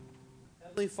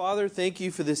Heavenly Father, thank you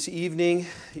for this evening.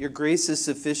 Your grace is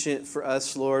sufficient for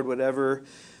us, Lord, whatever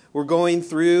we're going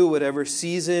through, whatever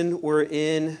season we're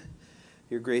in,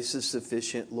 your grace is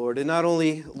sufficient, Lord. And not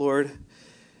only, Lord,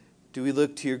 do we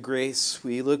look to your grace,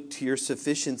 we look to your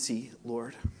sufficiency,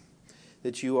 Lord,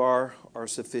 that you are our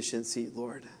sufficiency,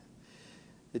 Lord,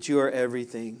 that you are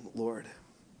everything, Lord,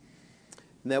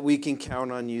 and that we can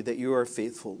count on you, that you are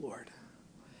faithful, Lord.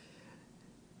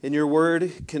 And your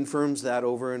word confirms that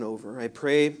over and over. I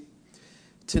pray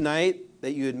tonight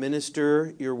that you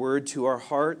administer your word to our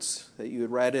hearts, that you would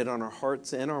write it on our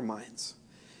hearts and our minds,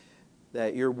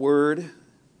 that your word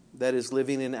that is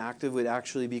living and active would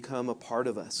actually become a part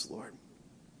of us, Lord.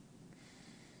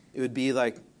 It would be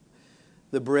like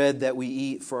the bread that we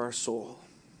eat for our soul.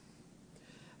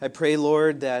 I pray,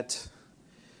 Lord, that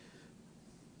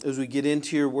as we get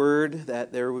into your word,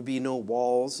 that there would be no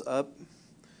walls up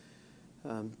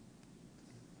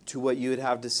to what you would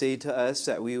have to say to us,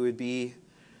 that we would be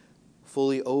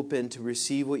fully open to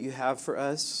receive what you have for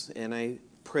us. And I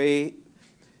pray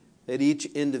that each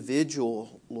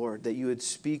individual, Lord, that you would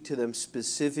speak to them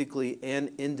specifically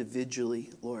and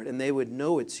individually, Lord, and they would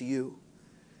know it's you.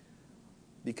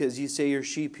 Because you say your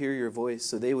sheep hear your voice,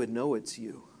 so they would know it's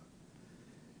you.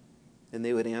 And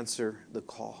they would answer the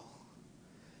call.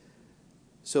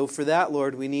 So for that,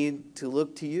 Lord, we need to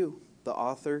look to you, the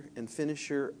author and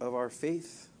finisher of our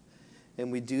faith. And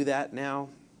we do that now.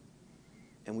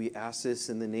 And we ask this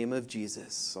in the name of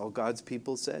Jesus. All God's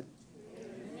people said,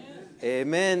 Amen.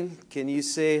 Amen. Can you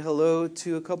say hello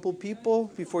to a couple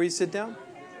people before you sit down?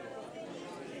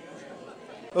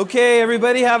 Okay,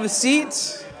 everybody have a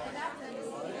seat.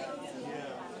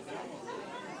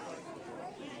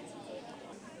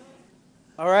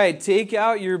 All right, take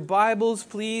out your Bibles,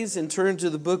 please, and turn to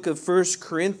the book of 1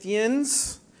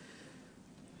 Corinthians.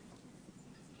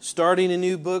 Starting a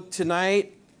new book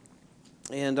tonight,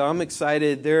 and I'm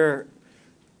excited. There are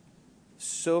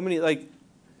so many,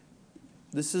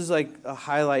 this is like a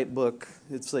highlight book.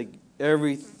 It's like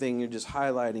everything you're just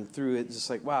highlighting through it, just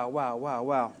like, wow, wow, wow,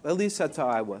 wow. At least that's how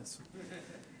I was.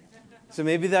 So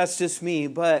maybe that's just me,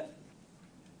 but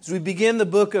as we begin the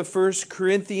book of 1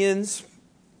 Corinthians,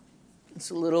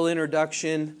 it's a little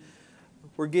introduction.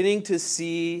 We're getting to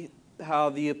see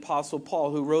how the Apostle Paul,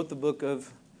 who wrote the book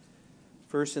of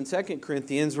 1st and 2nd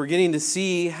Corinthians, we're getting to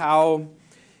see how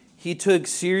he took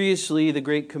seriously the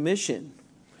Great Commission.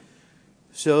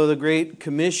 So the Great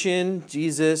Commission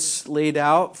Jesus laid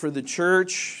out for the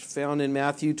church, found in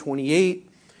Matthew 28.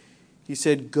 He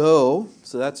said, go,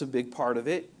 so that's a big part of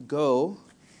it, go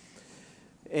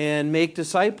and make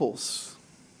disciples,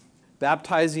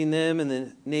 baptizing them in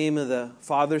the name of the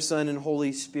Father, Son, and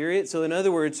Holy Spirit. So in other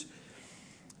words,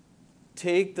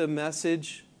 take the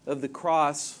message of the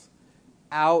cross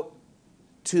out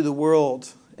to the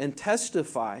world and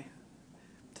testify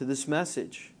to this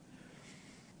message.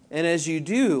 And as you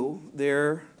do,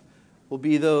 there will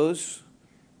be those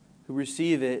who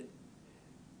receive it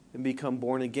and become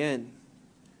born again,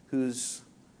 whose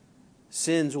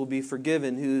sins will be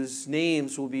forgiven, whose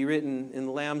names will be written in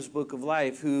the Lamb's Book of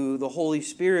Life, who the Holy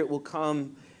Spirit will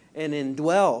come and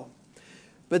indwell.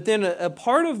 But then a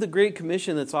part of the Great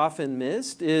Commission that's often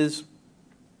missed is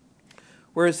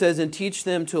where it says, and teach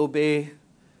them to obey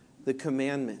the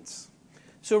commandments.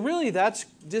 So really that's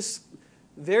just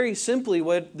very simply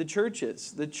what the church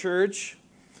is. The church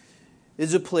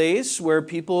is a place where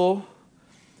people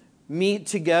meet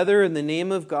together in the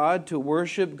name of God to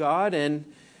worship God and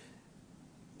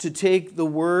to take the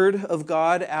word of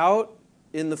God out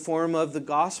in the form of the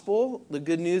gospel, the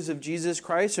good news of Jesus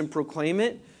Christ, and proclaim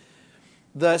it,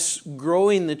 thus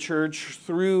growing the church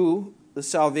through the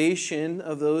salvation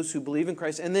of those who believe in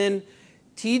Christ, and then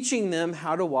teaching them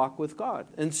how to walk with God.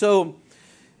 And so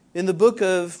in the book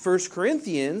of 1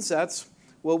 Corinthians, that's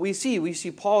what we see. We see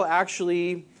Paul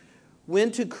actually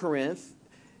went to Corinth,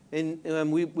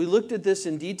 and we looked at this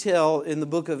in detail in the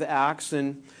book of Acts,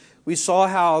 and we saw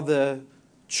how the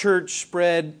church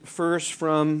spread first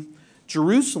from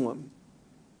Jerusalem.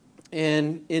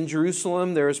 And in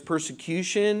Jerusalem there was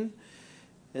persecution,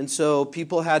 and so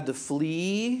people had to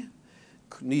flee.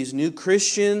 These new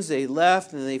Christians, they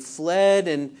left and they fled,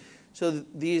 and so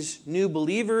these new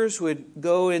believers would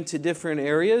go into different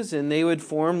areas and they would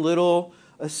form little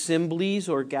assemblies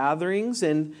or gatherings,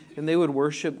 and they would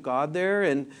worship God there.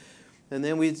 And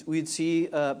then we'd see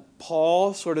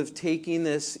Paul sort of taking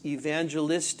this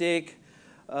evangelistic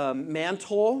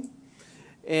mantle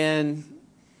and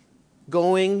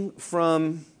going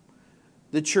from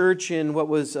the church in what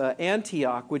was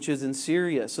Antioch, which is in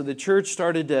Syria. So the church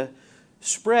started to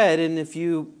spread, and if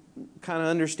you kind of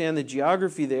understand the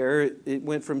geography there, it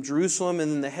went from Jerusalem,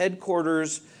 and then the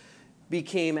headquarters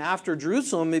became, after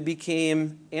Jerusalem, it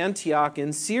became Antioch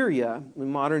in Syria,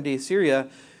 in modern-day Syria.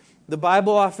 The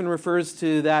Bible often refers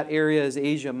to that area as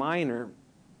Asia Minor.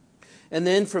 And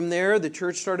then from there, the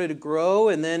church started to grow,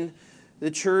 and then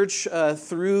the church,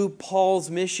 through Paul's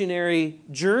missionary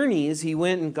journeys, he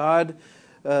went and God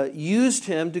used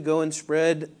him to go and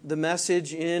spread the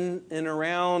message in and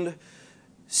around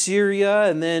Syria,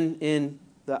 and then in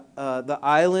the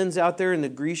islands out there, in the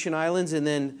Grecian islands, and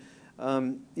then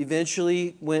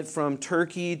eventually went from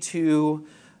Turkey to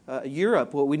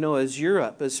Europe, what we know as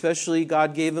Europe. Especially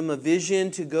God gave him a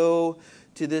vision to go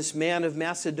to this man of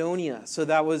Macedonia. So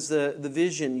that was the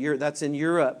vision. That's in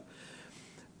Europe.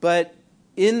 But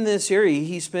in this area,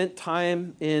 he spent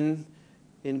time in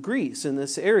Greece, in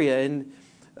this area. And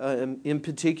in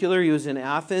particular, he was in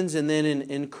Athens and then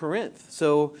in Corinth.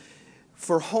 So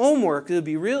for homework, it would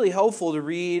be really helpful to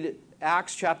read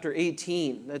Acts chapter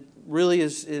 18. That really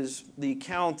is the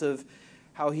account of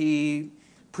how he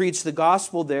preached the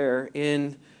gospel there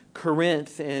in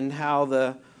Corinth, and how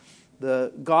the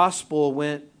gospel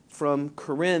went from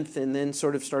Corinth and then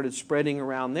sort of started spreading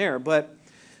around there. But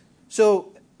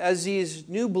so as these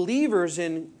new believers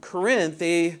in Corinth,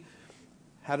 they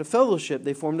had a fellowship.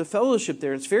 They formed a fellowship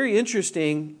there. It's very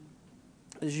interesting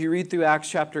as you read through Acts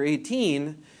chapter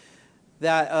 18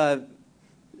 that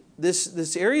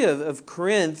this area of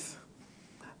Corinth,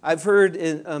 I've heard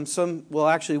in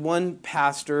one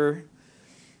pastor,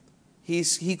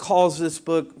 he calls this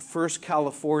book First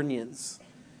Californians,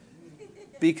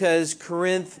 because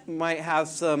Corinth might have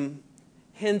some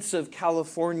hints of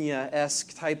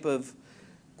California-esque type of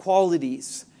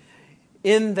qualities,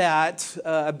 in that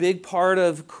a big part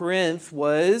of Corinth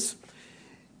was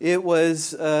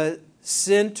a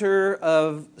center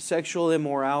of sexual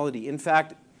immorality. In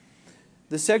fact,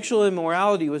 the sexual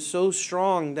immorality was so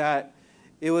strong that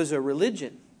it was a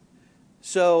religion.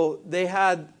 So they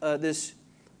had this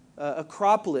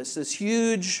Acropolis, this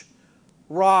huge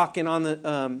rock, and on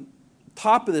the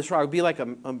top of this rock would be like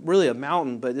really a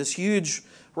mountain, but this huge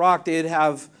rock, they'd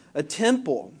have a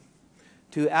temple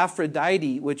to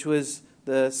Aphrodite, which was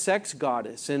the sex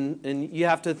goddess. And you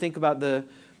have to think about the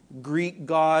Greek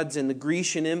gods and the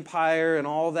Grecian Empire, and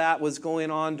all that was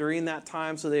going on during that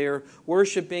time. So they were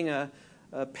worshiping a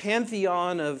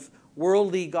pantheon of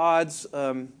worldly gods.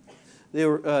 They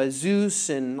were Zeus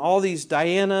and all these,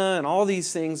 Diana and all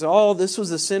these things. This was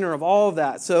the center of all of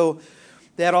that. So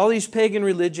they had all these pagan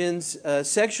religions.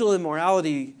 Sexual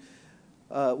immorality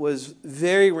was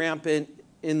very rampant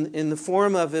in the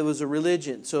form of it was a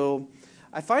religion. So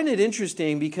I find it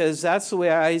interesting because that's the way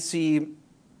I see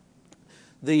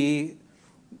the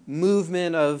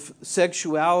movement of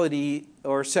sexuality,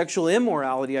 or sexual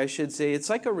immorality, I should say. It's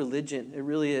like a religion. It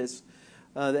really is.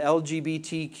 The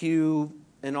LGBTQ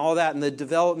and all that, and the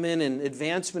development and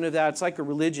advancement of that, it's like a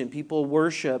religion. People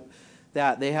worship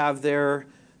that. They have their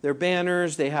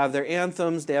banners, they have their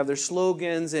anthems, they have their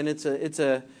slogans, and it's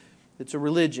a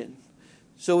religion.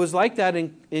 So it was like that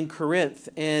in Corinth.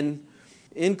 And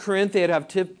in Corinth, they'd have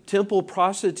temple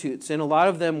prostitutes, and a lot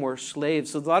of them were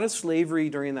slaves. So a lot of slavery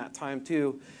during that time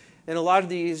too. And a lot of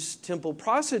these temple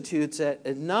prostitutes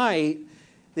at night,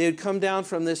 they would come down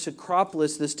from this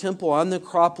Acropolis, this temple on the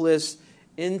Acropolis,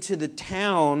 into the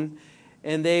town,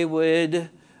 and they would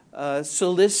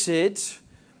solicit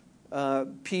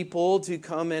people to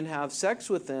come and have sex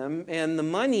with them. And the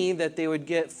money that they would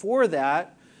get for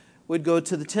that would go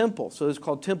to the temple. So it was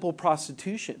called temple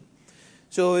prostitution.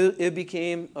 So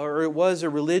it was a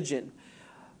religion.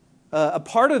 A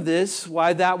part of this,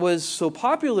 why that was so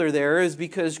popular there, is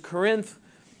because Corinth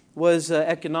was an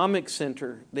economic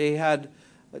center. They had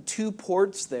 2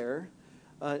 ports there,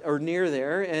 or near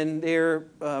there, and they're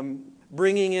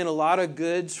bringing in a lot of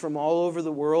goods from all over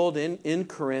the world in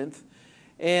Corinth.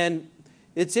 And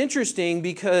it's interesting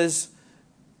because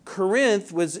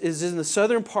Corinth is in the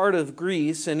southern part of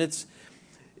Greece, and it's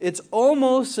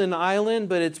almost an island,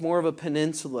 but it's more of a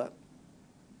peninsula.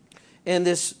 And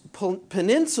this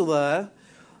peninsula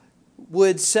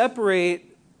would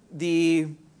separate the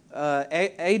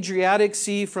Adriatic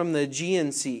Sea from the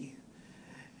Aegean Sea.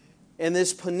 And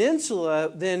this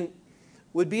peninsula then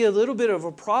would be a little bit of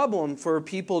a problem for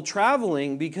people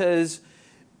traveling, because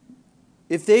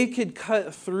if they could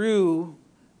cut through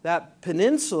that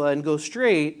peninsula and go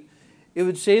straight, it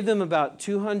would save them about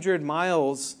 200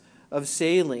 miles of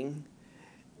sailing.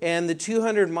 And the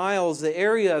 200 miles, the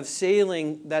area of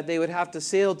sailing that they would have to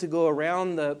sail to go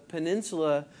around the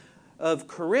peninsula of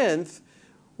Corinth,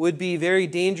 would be very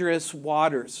dangerous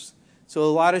waters. So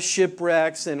a lot of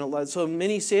shipwrecks, and so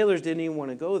many sailors didn't even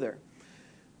want to go there.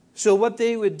 So what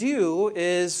they would do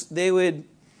is they would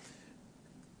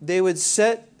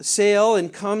set sail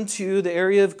and come to the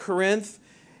area of Corinth,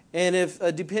 and if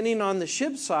depending on the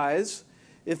ship size,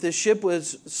 if the ship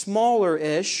was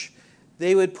smaller-ish,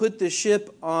 they would put the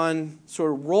ship on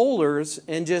sort of rollers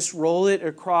and just roll it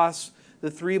across the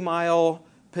 3-mile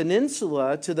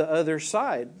peninsula to the other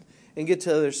side and get to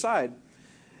the other side.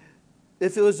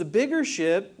 If it was a bigger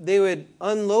ship, they would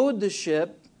unload the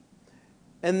ship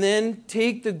and then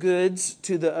take the goods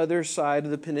to the other side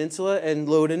of the peninsula and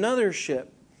load another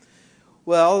ship.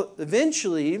 Well,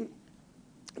 eventually,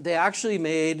 they actually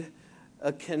made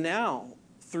a canal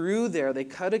through there. They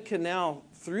cut a canal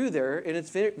through there, and it's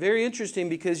very, very interesting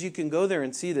because you can go there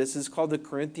and see this. It's called the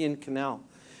Corinthian Canal.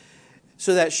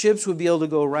 So that ships would be able to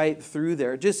go right through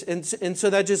there. And so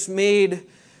that just made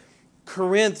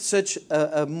Corinth such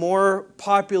a more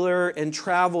popular and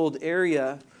traveled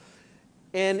area.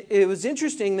 And it was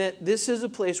interesting that this is a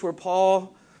place where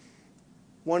Paul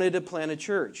wanted to plant a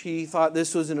church. He thought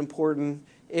this was an important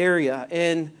area.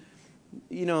 And,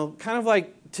 kind of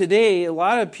like today, a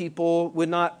lot of people would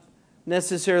not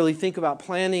necessarily think about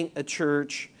planting a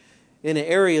church in an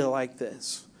area like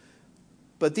this.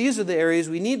 But these are the areas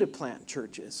we need to plant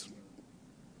churches.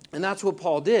 And that's what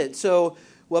Paul did. So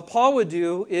what Paul would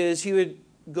do is he would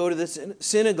go to the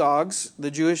synagogues, the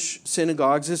Jewish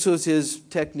synagogues. This was his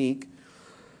technique.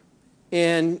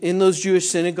 And in those Jewish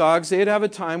synagogues, they'd have a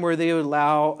time where they would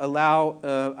allow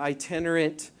an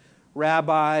itinerant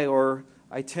rabbi or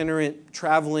itinerant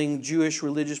traveling Jewish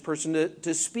religious person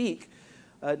to speak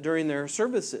during their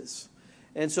services.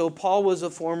 And so Paul was a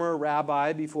former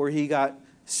rabbi before he got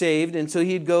saved. And so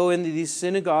he'd go into these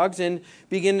synagogues and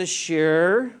begin to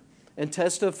share and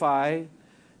testify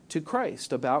to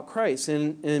Christ, about Christ,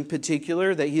 and in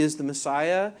particular that he is the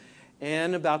Messiah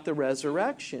and about the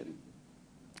resurrection.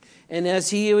 And as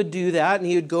he would do that, and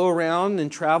he would go around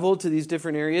and travel to these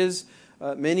different areas,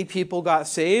 many people got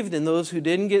saved, and those who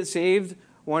didn't get saved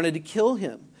wanted to kill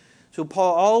him. So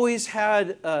Paul always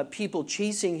had people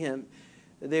chasing him.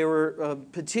 They were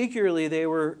they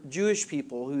were Jewish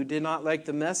people who did not like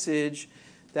the message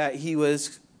that he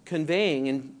was conveying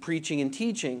and preaching and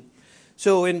teaching.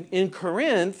 So in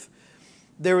Corinth,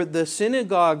 the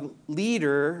synagogue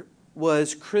leader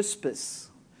was Crispus.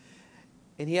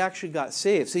 And he actually got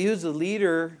saved. So he was the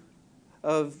leader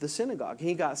of the synagogue.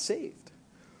 He got saved.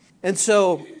 And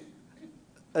so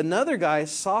another guy,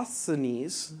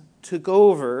 Sosthenes, took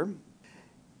over.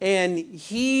 And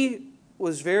he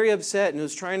was very upset and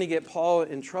was trying to get Paul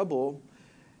in trouble.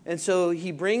 And so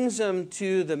he brings him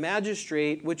to the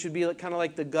magistrate, which would be kind of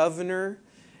like the governor.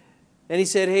 And he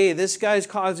said, hey, this guy's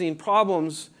causing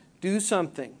problems. Do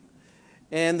something.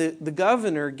 And the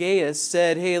governor, Gaius,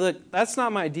 said, hey, look, that's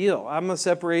not my deal. I'm a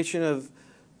separation of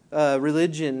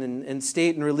religion and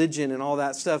state and religion and all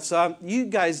that stuff. So you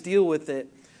guys deal with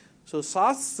it. So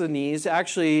Sosthenes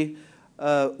actually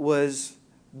was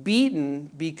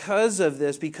beaten because of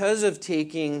this, because of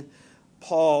taking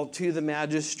Paul to the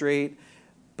magistrate.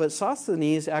 But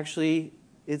Sosthenes actually,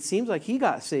 it seems like he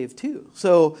got saved too.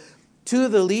 So two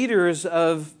of the leaders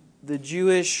of the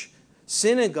Jewish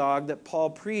synagogue that Paul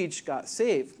preached got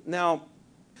saved. Now,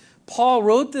 Paul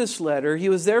wrote this letter. He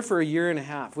was there for a year and a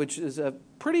half, which is a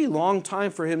pretty long time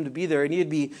for him to be there. And he'd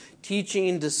be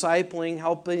teaching, discipling,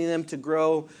 helping them to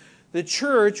grow. The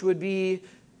church would be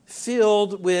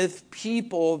filled with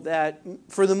people that,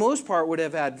 for the most part, would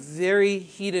have had very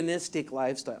hedonistic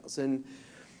lifestyles. And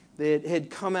they had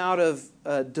come out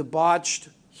of debauched,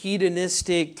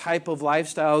 hedonistic type of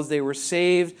lifestyles. They were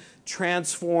saved,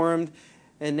 transformed,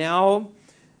 and now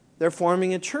they're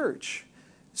forming a church.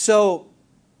 So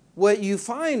what you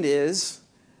find is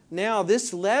now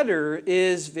this letter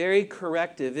is very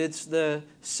corrective. It's the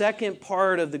second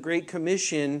part of the Great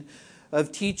Commission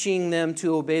of teaching them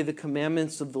to obey the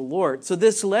commandments of the Lord. So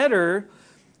this letter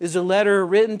is a letter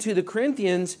written to the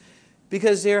Corinthians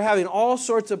because they're having all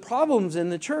sorts of problems in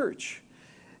the church.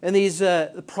 And these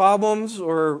problems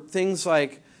or things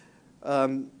like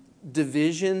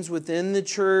divisions within the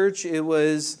church. It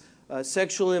was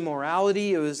sexual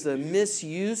immorality. It was the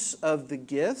misuse of the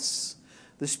gifts,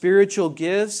 the spiritual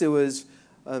gifts. It was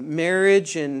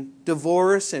marriage and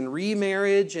divorce and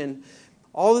remarriage and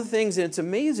all the things. And it's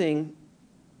amazing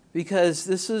because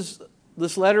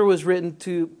this letter was written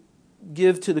to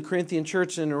give to the Corinthian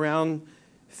church in around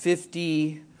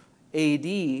 50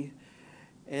 AD.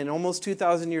 And almost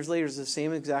 2,000 years later, it's the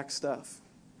same exact stuff.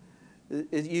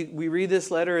 We read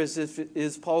this letter as if it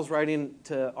is Paul's writing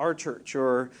to our church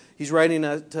or he's writing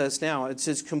to us now. It's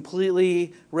just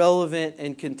completely relevant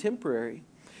and contemporary.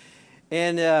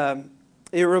 And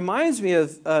it reminds me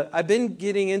of, I've been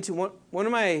getting into one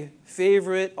of my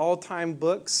favorite all-time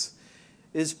books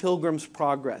is Pilgrim's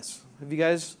Progress. Have you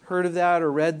guys heard of that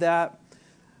or read that?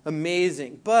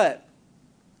 Amazing. But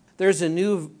there's a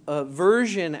new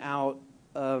version out,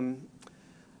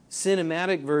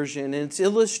 cinematic version, and it's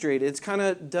illustrated. It's kind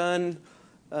of done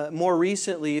more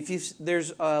recently.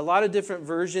 There's a lot of different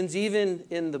versions, even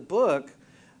in the book.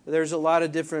 There's a lot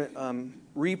of different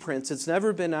reprints. It's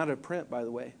never been out of print, by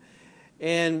the way.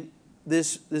 And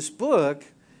this book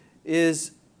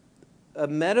is a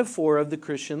metaphor of the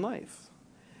Christian life.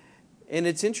 And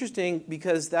it's interesting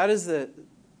because that is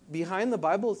behind the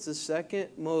Bible, it's the second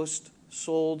most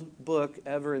sold book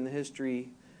ever in the history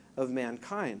of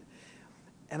mankind.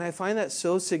 And I find that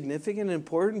so significant and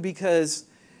important because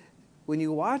when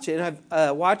you watch it, and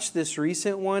I've watched this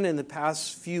recent one in the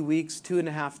past few weeks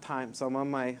 2.5 times. I'm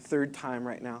on my 3rd time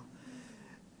right now.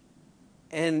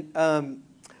 And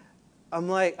I'm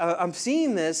like, I'm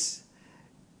seeing this,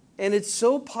 and it's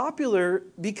so popular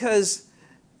because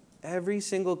every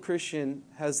single Christian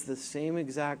has the same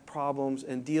exact problems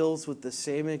and deals with the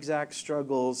same exact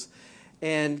struggles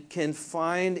and can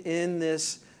find in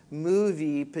this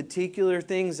movie particular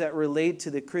things that relate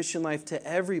to the Christian life to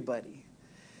everybody.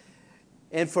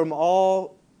 And from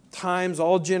all times,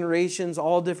 all generations,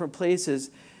 all different places.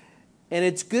 And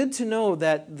it's good to know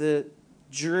that the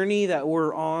journey that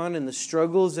we're on and the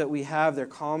struggles that we have, they're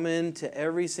common to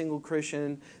every single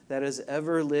Christian that has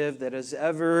ever lived, that has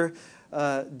ever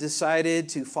decided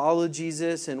to follow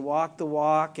Jesus and walk the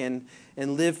walk and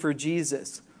live for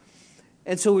Jesus.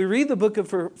 And so we read the book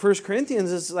of 1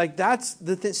 Corinthians, it's like that's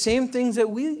the same things that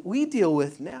we deal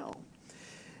with now.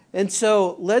 And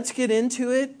so let's get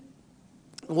into it.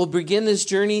 We'll begin this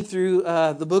journey through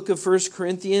the book of 1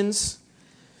 Corinthians,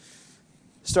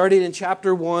 starting in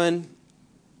chapter 1,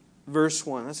 verse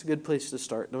 1. That's a good place to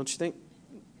start, don't you think?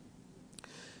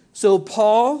 So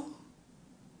Paul,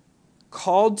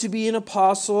 called to be an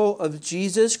apostle of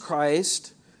Jesus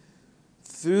Christ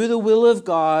through the will of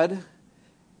God,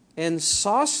 and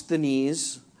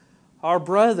Sosthenes, our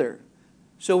brother.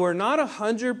 So we're not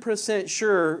 100%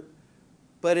 sure,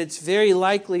 but it's very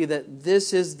likely that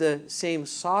this is the same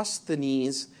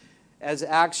Sosthenes as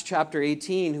Acts chapter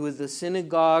 18, who was the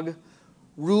synagogue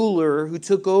ruler who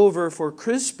took over for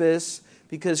Crispus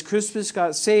because Crispus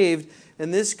got saved,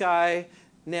 and this guy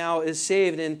now is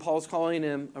saved, and Paul's calling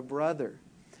him a brother.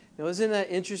 Now, isn't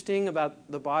that interesting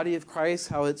about the body of Christ,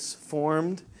 how it's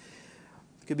formed?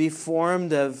 It could be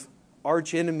formed of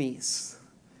arch enemies.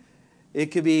 It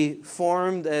could be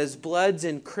formed as Bloods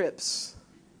and Crips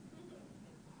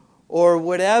or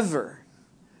whatever,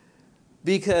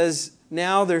 because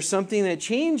now there's something that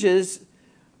changes,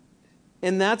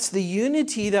 and that's the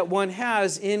unity that one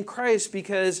has in Christ,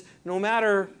 because no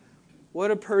matter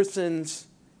what a person's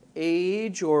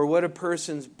age or what a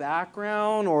person's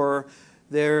background or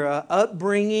their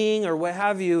upbringing or what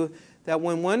have you, that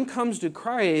when one comes to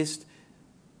Christ,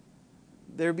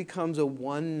 there becomes a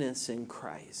oneness in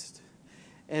Christ.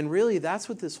 And really, that's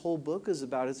what this whole book is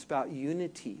about. It's about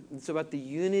unity. It's about the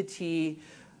unity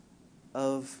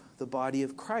of the body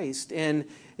of Christ. And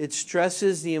it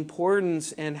stresses the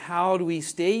importance and how do we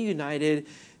stay united,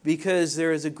 because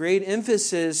there is a great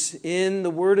emphasis in the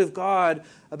Word of God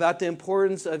about the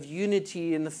importance of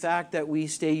unity and the fact that we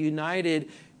stay united,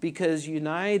 because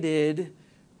united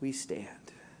we stand.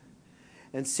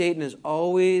 And Satan is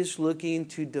always looking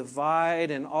to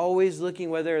divide, and always looking,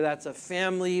 whether that's a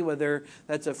family, whether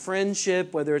that's a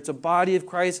friendship, whether it's a body of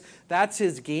Christ. That's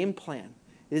his game plan,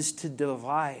 is to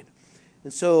divide.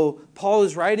 And so Paul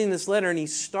is writing this letter, and he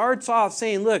starts off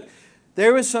saying, look,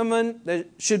 there was someone that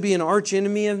should be an arch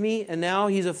enemy of me, and now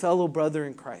he's a fellow brother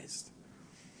in Christ.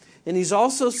 And he's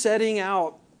also setting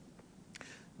out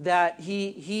that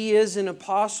he is an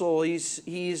apostle.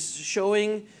 He's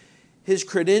showing his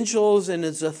credentials and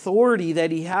his authority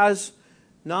that he has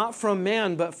not from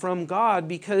man but from God,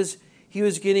 because he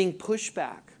was getting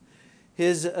pushback.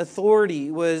 His authority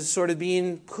was sort of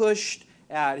being pushed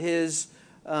at. His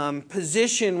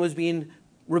position was being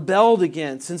rebelled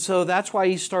against. And so that's why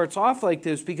he starts off like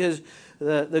this, because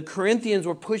the Corinthians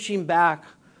were pushing back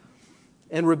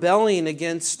and rebelling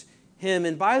against him.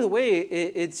 And by the way,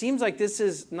 it seems like this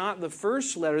is not the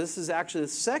first letter. This is actually the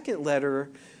second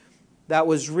letter that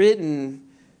was written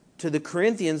to the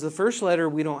Corinthians. The first letter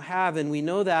we don't have, and we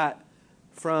know that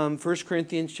from 1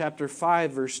 Corinthians chapter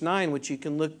 5, verse 9, which you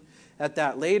can look at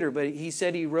that later. But he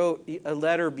said he wrote a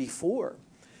letter before.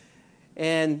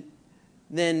 And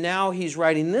then now he's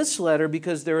writing this letter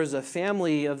because there is a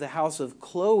family of the house of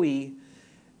Chloe.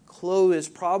 Chloe is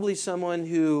probably someone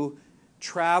who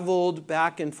traveled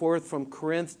back and forth from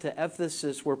Corinth to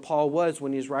Ephesus, where Paul was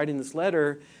when he's writing this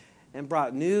letter, and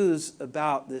brought news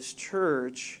about this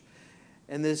church.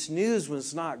 And this news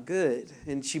was not good.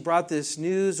 And she brought this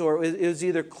news, or it was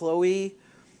either Chloe.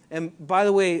 And by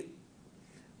the way,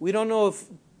 we don't know if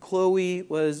Chloe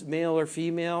was male or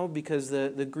female, because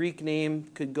the Greek name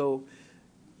could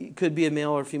be a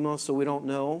male or female, so we don't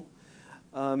know.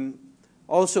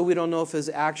 Also, we don't know if it's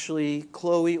actually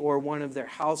Chloe or one of their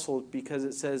household, because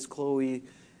it says Chloe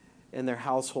and their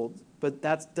household. But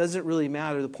that doesn't really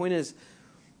matter. The point is,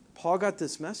 Paul got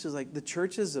this message, like, the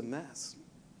church is a mess.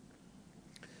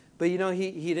 But, he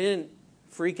didn't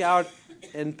freak out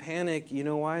and panic. You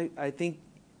know why? I think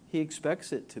he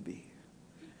expects it to be.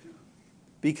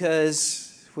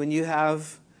 Because when you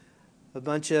have a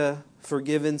bunch of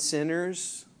forgiven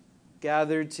sinners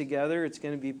gathered together, it's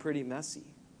going to be pretty messy.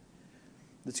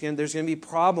 There's going to be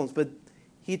problems. But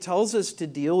he tells us to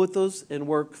deal with those and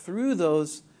work through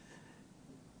those,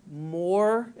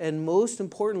 more and most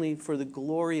importantly for the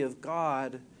glory of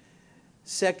God,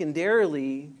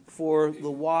 secondarily for the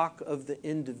walk of the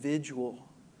individual.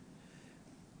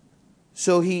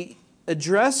 So he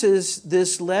addresses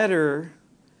this letter,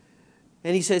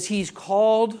 and he says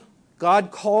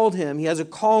God called him. He has a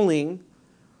calling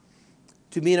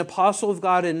to be an apostle of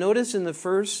God. And notice in the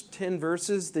first 10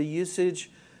 verses the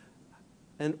usage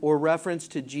or reference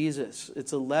to Jesus.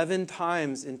 It's 11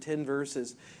 times in 10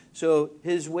 verses. So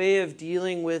his way of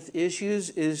dealing with issues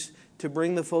is to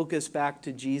bring the focus back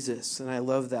to Jesus. And I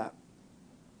love that.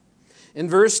 In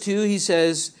verse 2, he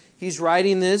says he's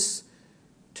writing this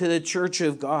to the church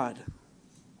of God,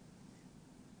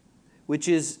 which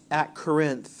is at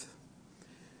Corinth.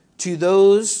 To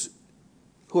those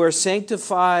who are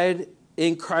sanctified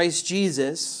in Christ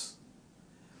Jesus,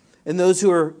 and those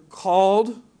who are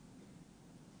called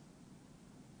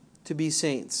to be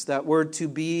saints. That word "to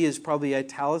be" is probably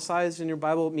italicized in your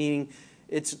Bible, meaning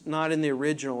it's not in the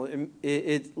original.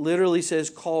 It literally says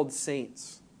called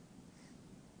saints.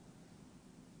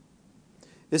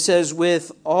 It says,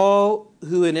 with all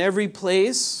who in every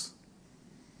place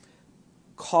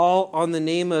call on the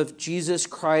name of Jesus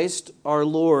Christ our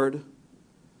Lord,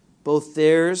 both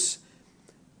theirs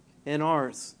and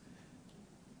ours.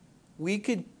 We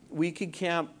could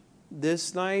camp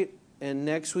this night and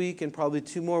next week and probably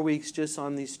 2 more weeks just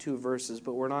on these 2 verses,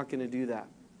 but we're not going to do that.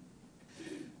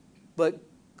 But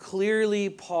clearly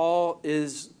Paul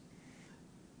is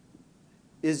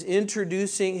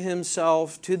introducing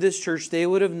himself to this church. They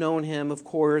would have known him, of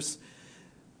course,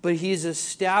 but he's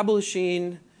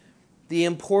establishing the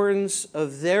importance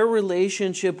of their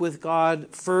relationship with God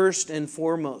first and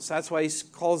foremost. That's why he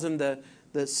calls them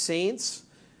the saints.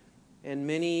 And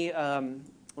many,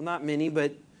 not many,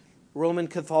 but Roman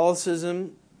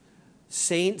Catholicism,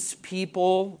 saints,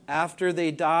 people, after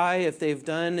they die, if they've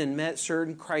done and met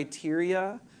certain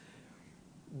criteria,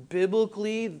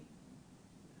 biblically,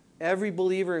 every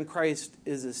believer in Christ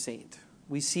is a saint.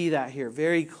 We see that here,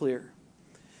 very clear.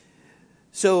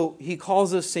 So he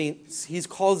calls us saints. He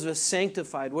calls us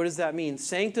sanctified. What does that mean?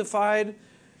 Sanctified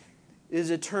is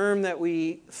a term that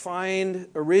we find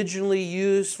originally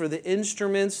used for the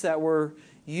instruments that were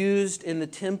used in the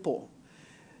temple.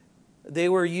 They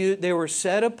were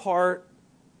set apart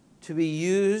to be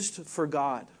used for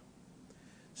God.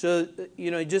 So,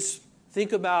 just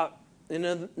think about, in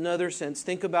another sense,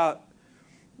 think about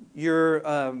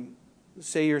your,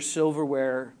 say your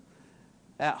silverware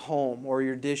at home or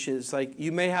your dishes. Like,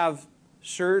 you may have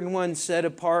certain ones set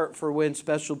apart for when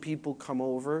special people come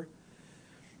over.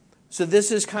 So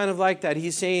this is kind of like that.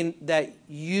 He's saying that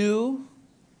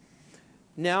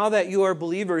now that you are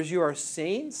believers, you are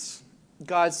saints.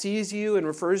 God sees you and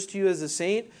refers to you as a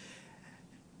saint.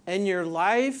 And your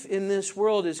life in this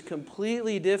world is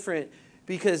completely different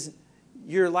because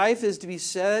your life is to be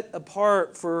set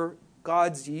apart for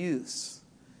God's use.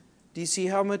 Do you see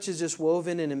how much is just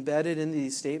woven and embedded in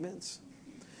these statements?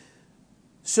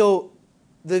 So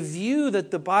the view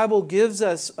that the Bible gives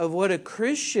us of what a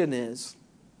Christian is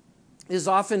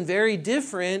often very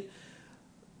different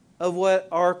of what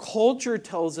our culture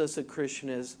tells us a Christian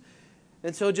is.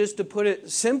 And so just to put it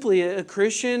simply, a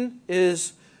Christian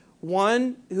is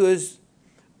one who has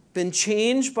been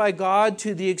changed by God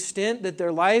to the extent that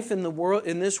their life in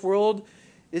this world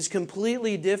is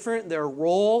completely different. Their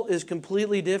role is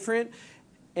completely different.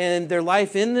 And their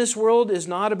life in this world is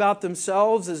not about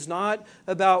themselves, is not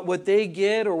about what they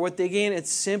get or what they gain.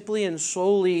 It's simply and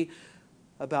solely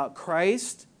about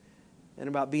Christ and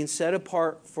about being set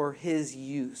apart for His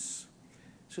use.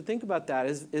 So think about that.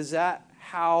 Is that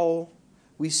how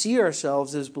we see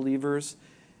ourselves as believers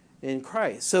in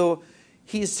Christ? So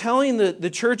he's telling the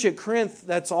church at Corinth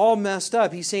that's all messed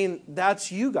up. He's saying,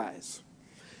 that's you guys.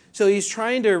 So he's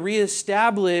trying to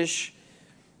reestablish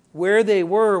where they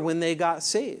were when they got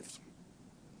saved.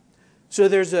 So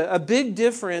there's a big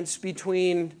difference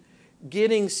between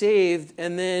getting saved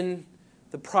and then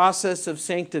the process of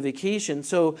sanctification.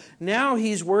 So now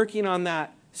he's working on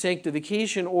that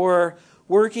sanctification, or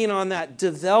working on that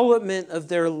development of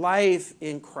their life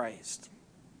in Christ.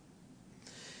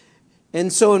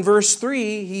 And so in verse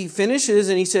 3, he finishes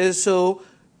and he says, so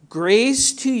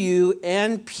grace to you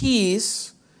and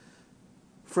peace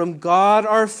from God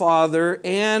our Father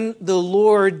and the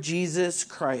Lord Jesus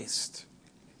Christ.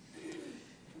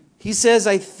 He says,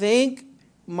 I thank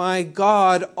my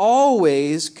God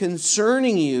always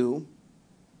concerning you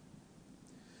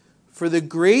for the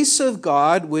grace of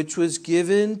God which was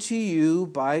given to you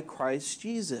by Christ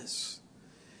Jesus.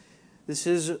 This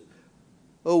is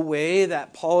a way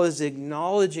that Paul is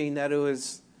acknowledging that it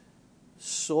was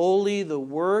solely the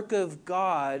work of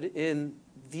God in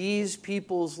these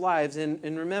people's lives. And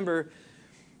remember,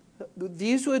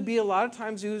 these would be a lot of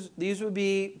times, these would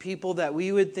be people that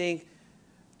we would think,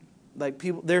 like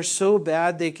people, they're so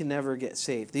bad they can never get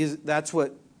saved. That's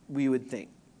what we would think.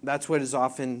 That's what is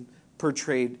often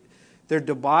portrayed. They're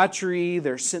debauchery,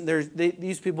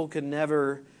 these people can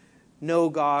never know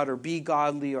God or be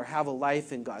godly or have a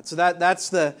life in God. So that's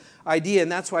the idea, and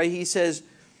that's why he says,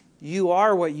 you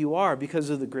are what you are because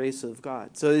of the grace of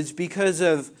God. So it's because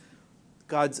of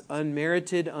God's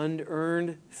unmerited,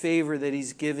 unearned favor that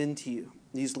he's given to you.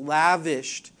 He's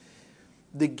lavished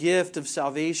the gift of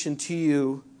salvation to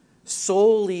you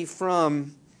solely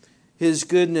from his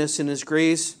goodness and his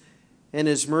grace and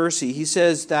his mercy. He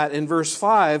says that in verse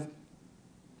 5,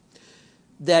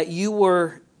 that you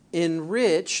were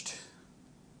enriched,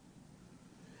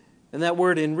 and that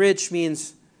word enriched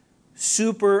means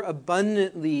super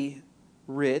abundantly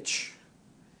rich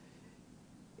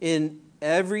in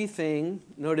everything.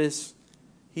 Notice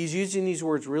he's using these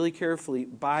words really carefully,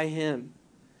 by him.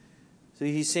 So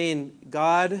he's saying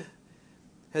God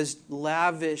has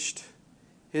lavished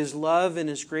his love and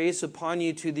his grace upon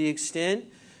you to the extent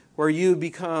where you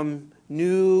become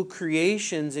new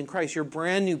creations in Christ. You're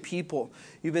brand new people.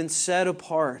 You've been set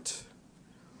apart.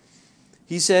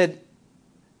 He said,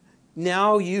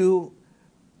 now you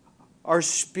are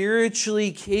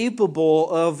spiritually capable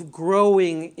of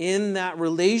growing in that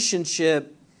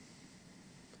relationship.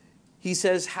 He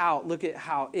says how? Look at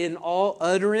how. In all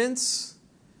utterance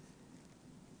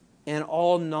and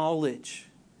all knowledge.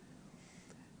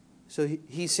 So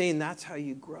he's saying that's how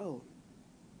you grow.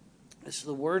 It's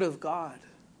the Word of God.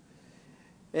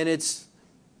 And it's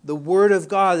the Word of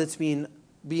God that's being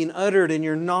uttered, and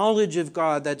your knowledge of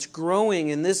God that's growing.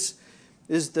 And this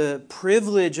is the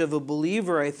privilege of a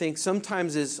believer, I think,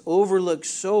 sometimes is overlooked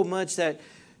so much, that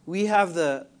we have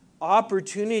the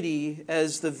opportunity,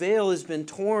 as the veil has been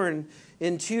torn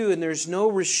in two and there's no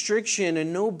restriction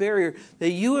and no barrier,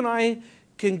 that you and I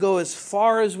can go as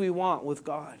far as we want with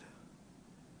God.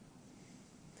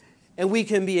 And we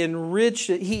can be enriched.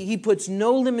 He puts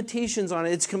no limitations on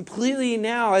it. It's completely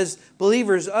now, as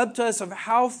believers, up to us of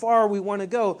how far we want to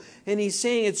go. And he's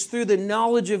saying it's through the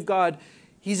knowledge of God.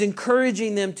 He's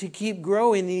encouraging them to keep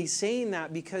growing. And he's saying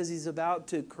that because he's about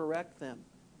to correct them.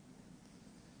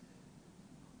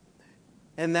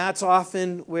 And that's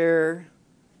often where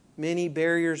many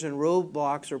barriers and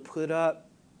roadblocks are put up,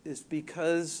 is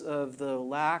because of the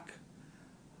lack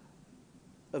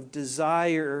of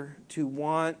desire to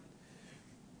want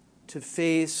to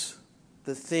face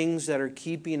the things that are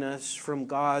keeping us from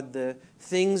God, the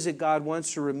things that God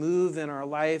wants to remove in our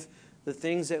life, the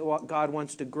things that God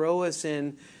wants to grow us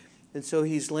in. And so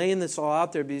he's laying this all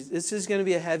out there, because this is going to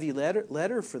be a heavy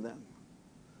letter for them.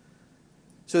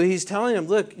 So he's telling them,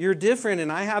 look, you're different, and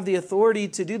I have the authority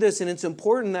to do this, and it's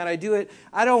important that I do it.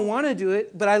 I don't want to do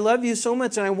it, but I love you so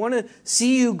much, and I want to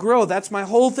see you grow. That's my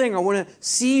whole thing. I want to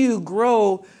see you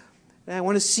grow, and I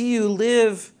want to see you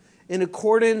live in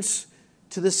accordance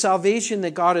to the salvation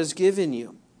that God has given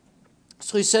you.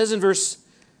 So he says in verse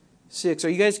 6, are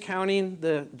you guys counting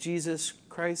the Jesus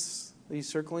Christ? Are you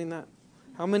circling that?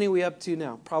 How many are we up to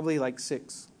now? Probably like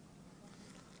 6.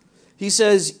 He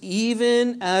says,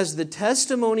 even as the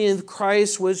testimony of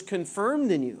Christ was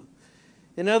confirmed in you.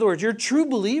 In other words, you're true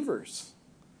believers.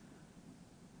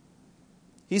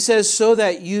 He says, so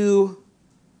that you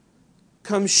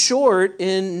come short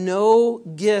in no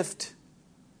gift.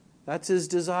 That's his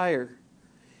desire.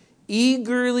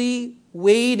 Eagerly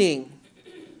waiting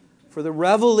for the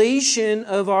revelation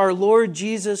of our Lord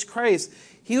Jesus Christ.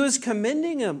 He was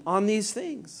commending them on these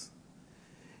things.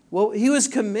 Well, he was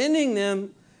commending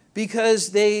them because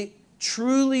they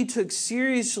truly took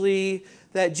seriously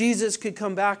that Jesus could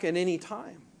come back at any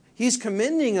time. He's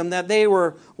commending them that they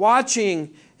were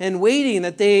watching and waiting,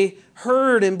 that they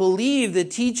heard and believed the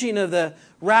teaching of the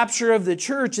rapture of the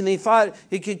church, and they thought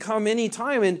it could come any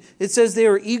time. And it says they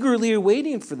were eagerly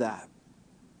waiting for that.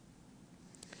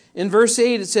 In verse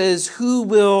 8 it says, who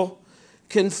will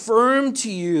confirm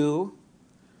to you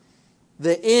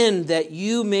the end, that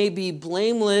you may be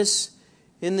blameless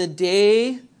in the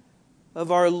day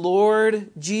of our Lord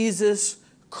Jesus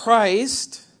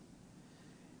Christ.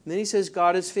 And then he says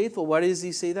God is faithful. Why does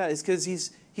he say that? It's because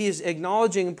he is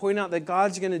acknowledging and pointing out that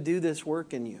God's going to do this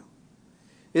work in you.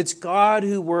 It's God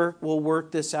who will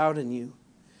work this out in you,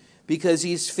 because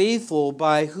he's faithful,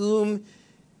 by whom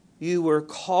you were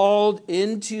called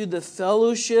into the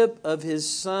fellowship of his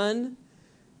Son,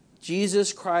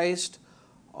 Jesus Christ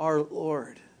our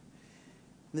Lord.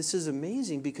 This is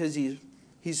amazing, because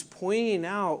he's pointing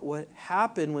out what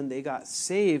happened when they got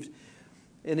saved.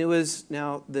 And it was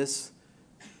now this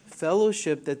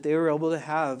fellowship that they were able to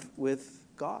have with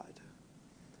God.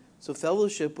 So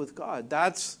fellowship with God,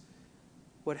 that's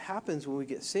what happens when we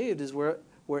get saved, is we're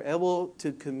able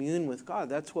to commune with God.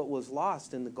 That's what was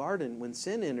lost in the garden when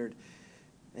sin entered.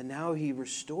 And now he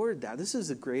restored that. This is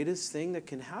the greatest thing that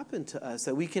can happen to us,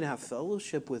 that we can have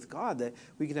fellowship with God, that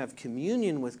we can have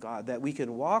communion with God, that we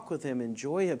can walk with him,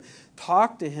 enjoy him,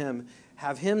 talk to him,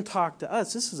 have him talk to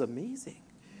us. This is amazing.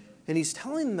 And he's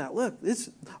telling them that, look, this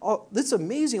is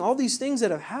amazing, all these things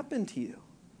that have happened to you.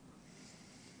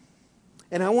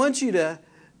 And I want you to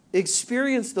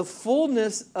experience the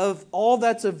fullness of all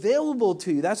that's available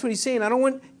to you. That's what he's saying. I don't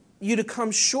want you to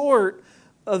come short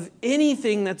of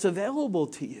anything that's available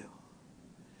to you.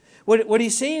 What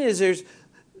he's saying is,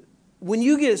 when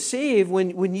you get saved,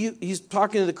 he's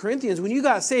talking to the Corinthians, when you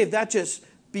got saved, that just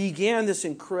began this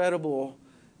incredible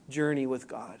journey with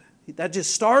God. That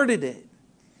just started it.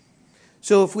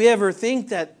 So if we ever think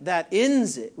that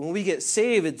ends it, when we get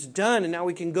saved, it's done, and now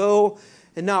we can go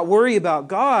and not worry about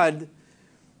God,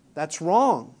 that's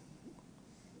wrong.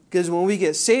 Because when we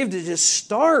get saved, it just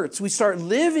starts. We start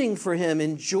living for him,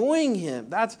 enjoying him.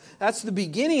 That's the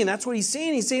beginning, and that's what he's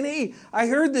saying. He's saying, hey, I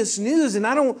heard this news, and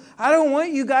I don't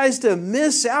want you guys to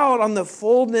miss out on the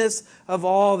fullness of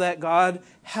all that God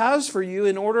has for you.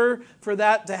 In order for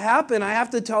that to happen, I have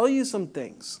to tell you some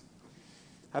things.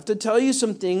 I have to tell you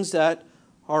some things that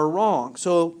are wrong.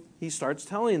 So he starts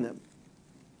telling them.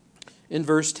 In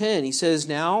verse 10, he says,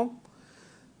 now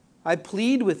I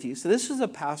plead with you. So this is a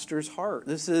pastor's heart.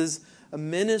 This is a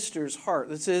minister's heart.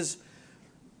 This is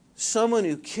someone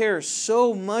who cares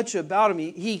so much about him.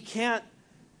 He can't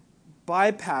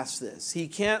bypass this. He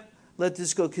can't let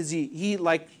this go, because he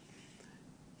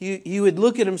would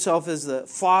look at himself as the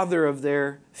father of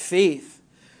their faith.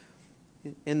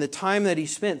 And the time that he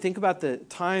spent, think about the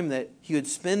time that he would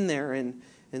spend there and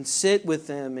sit with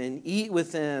them and eat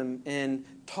with them and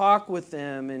talk with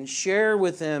them and share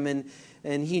with them,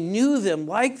 and he knew them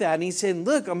like that. And he said,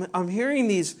 look, I'm hearing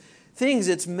these things.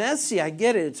 It's messy. I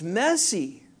get it. It's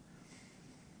messy.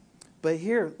 But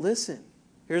here, listen.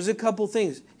 Here's a couple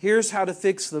things. Here's how to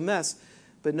fix the mess.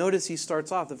 But notice he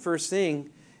starts off. The first thing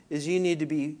is you need to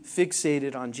be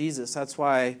fixated on Jesus. That's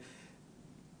why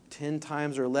 10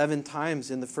 times or 11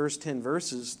 times in the first 10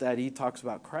 verses that he talks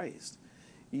about Christ.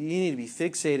 You need to be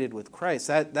fixated with Christ.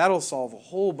 That'll solve a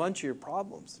whole bunch of your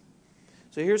problems.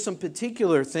 So here's some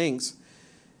particular things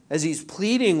as he's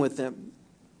pleading with them.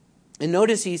 And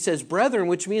notice he says, brethren,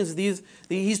 which means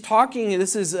he's talking,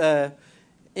 this is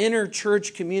inner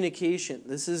church communication.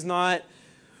 This is not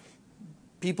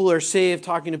people are saved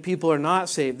talking to people who are not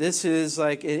saved. This is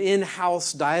like an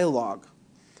in-house dialogue.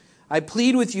 I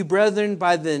plead with you, brethren,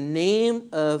 by the name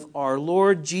of our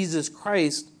Lord Jesus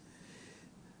Christ,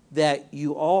 that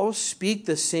you all speak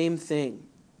the same thing,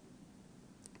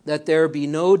 that there be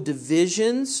no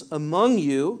divisions among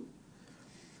you,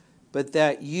 but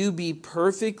that you be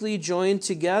perfectly joined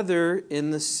together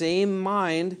in the same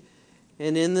mind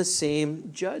and in the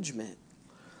same judgment.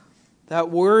 That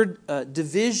word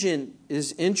division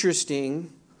is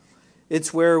interesting.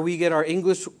 It's where we get our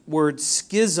English word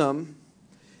schism,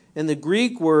 and the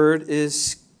Greek word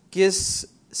is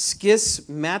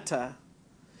schismata.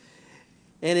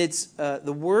 And it's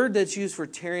the word that's used for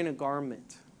tearing a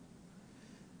garment.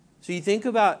 So you think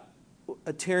about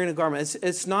tearing a garment.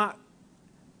 It's not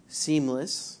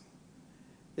seamless.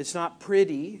 It's not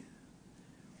pretty.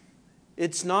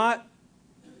 It's not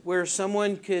where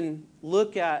someone can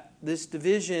look at this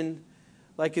division,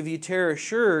 like if you tear a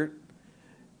shirt,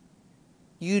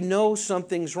 you know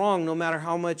something's wrong no matter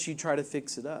how much you try to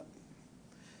fix it up.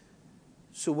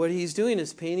 So what he's doing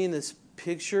is painting this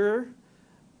picture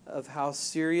of how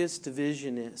serious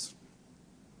division is.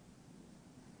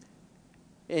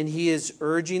 And he is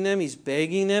urging them, he's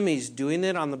begging them, he's doing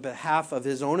it on the behalf of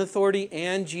his own authority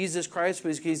and Jesus Christ.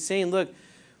 But he's saying, look,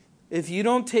 if you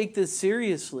don't take this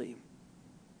seriously,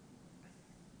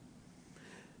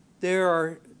 there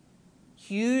are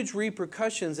huge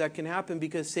repercussions that can happen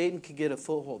because Satan could get a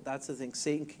foothold. That's the thing.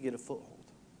 Satan could get a foothold.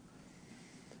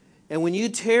 And when you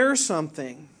tear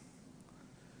something,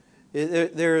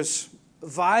 there's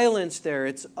violence there.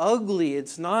 It's ugly.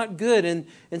 It's not good. And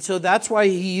so that's why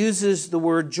he uses the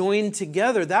word joined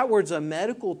together. That word's a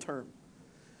medical term.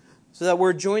 So that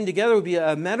word joined together would be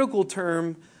a medical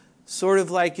term, sort of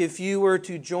like if you were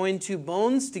to join two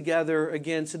bones together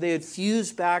again, so they would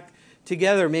fuse back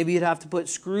together. Maybe you'd have to put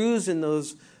screws in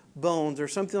those bones or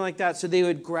something like that, so they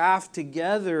would graft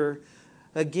together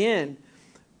again.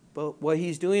 But what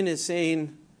he's doing is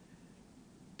saying,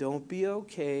 don't be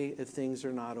okay if things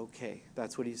are not okay.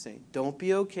 That's what he's saying. Don't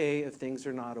be okay if things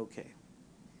are not okay.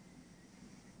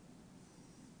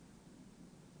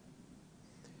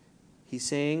 He's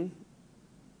saying,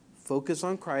 focus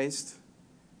on Christ.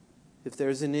 If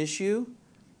there's an issue,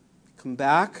 come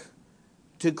back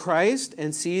to Christ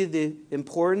and see the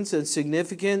importance and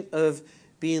significance of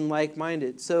being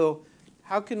like-minded. So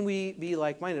how can we be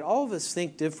like-minded? All of us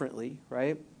think differently,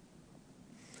 right?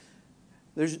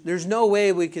 There's no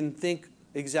way we can think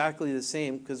exactly the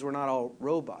same because we're not all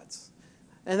robots.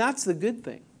 And that's the good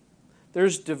thing.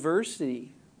 There's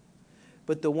diversity.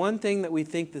 But the one thing that we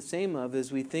think the same of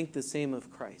is we think the same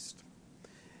of Christ.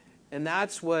 And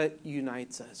that's what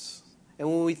unites us. And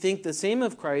when we think the same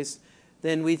of Christ,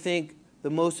 then we think the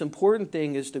most important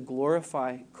thing is to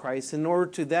glorify Christ. In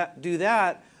order to do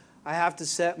that, I have to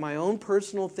set my own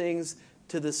personal things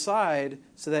to the side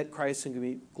so that Christ can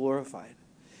be glorified.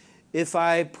 If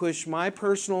I push my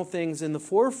personal things in the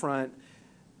forefront,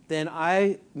 then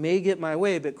I may get my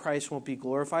way, but Christ won't be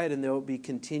glorified, and there will be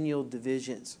continual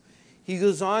divisions. He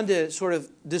goes on to sort of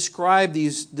describe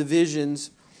these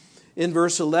divisions in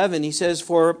verse 11. He says,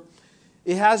 "For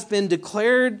it has been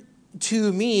declared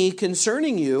to me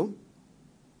concerning you,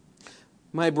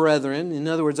 my brethren," in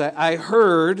other words, I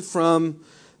heard from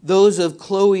those of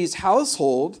Chloe's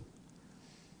household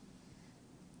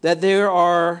that there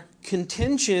are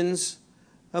contentions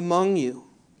among you.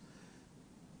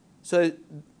 So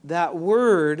that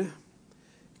word,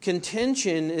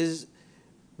 contention, is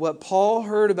what Paul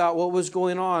heard about what was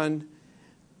going on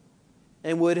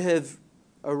and would have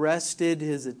arrested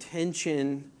his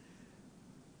attention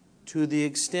to the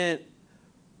extent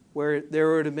where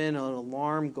there would have been an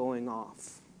alarm going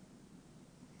off.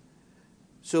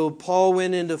 So Paul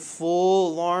went into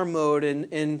full alarm mode,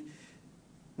 and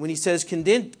when he says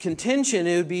contention,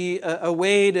 it would be a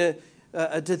way to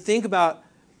think about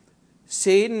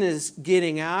Satan is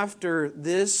getting after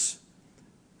this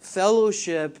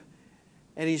fellowship,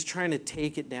 and he's trying to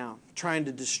take it down, trying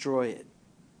to destroy it.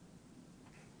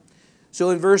 So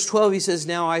in verse 12 he says,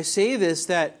 "Now I say this,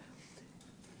 that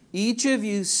each of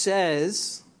you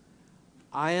says,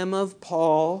 I am of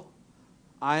Paul,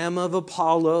 I am of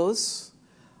Apollos,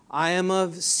 I am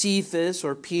of Cephas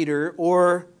or Peter,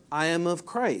 or I am of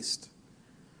Christ."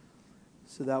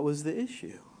 So that was the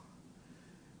issue.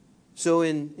 So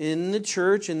in the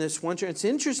church, in this one church, it's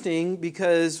interesting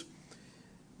because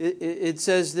it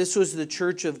says this was the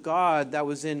church of God that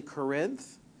was in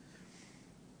Corinth.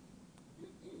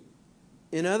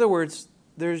 In other words,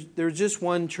 there's just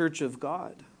one church of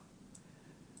God.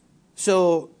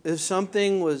 So if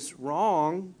something was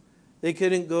wrong, they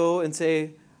couldn't go and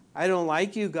say, "I don't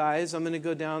like you guys, I'm going to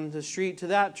go down the street to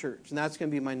that church, and that's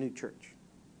going to be my new church."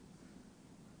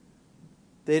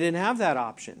 They didn't have that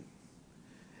option.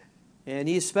 And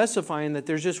he's specifying that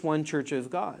there's just one church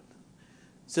of God.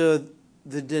 So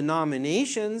the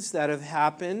denominations that have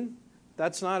happened,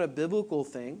 that's not a biblical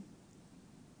thing.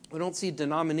 We don't see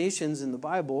denominations in the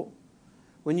Bible.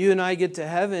 When you and I get to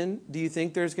heaven, do you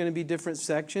think there's going to be different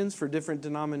sections for different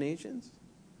denominations?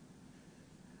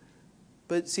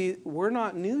 But see, we're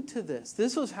not new to this.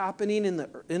 This was happening in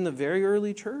the very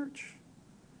early church.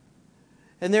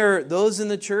 And there are those in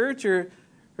the church are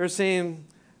saying,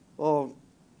 "Well,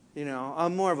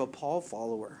 I'm more of a Paul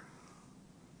follower."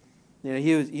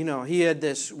 He had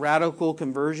this radical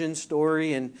conversion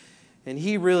story, and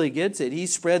he really gets it. He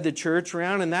spread the church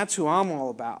around, and that's who I'm all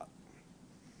about.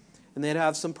 And they'd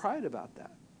have some pride about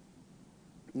that.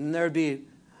 And there'd be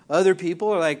other people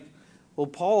who are like, "Well,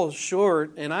 Paul's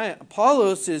short, and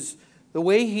Apollos is, the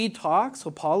way he talks,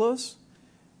 Apollos,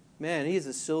 man, he has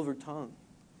a silver tongue.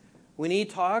 When he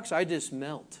talks, I just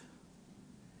melt.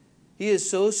 He is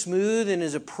so smooth in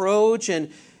his approach,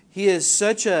 and he is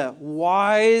such a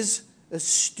wise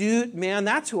astute man.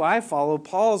 That's who I follow.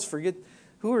 Paul's, forget,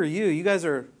 who are you? You guys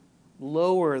are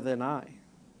lower than I.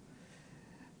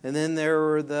 And then there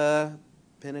were the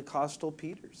Pentecostal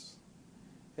Peters.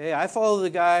 Hey, I follow the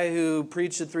guy who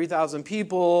preached to 3,000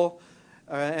 people,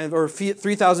 or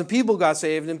 3,000 people got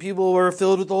saved, and people were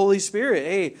filled with the Holy Spirit.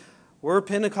 Hey, we're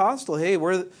Pentecostal. Hey,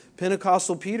 we're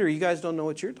Pentecostal Peter. You guys don't know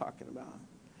what you're talking about.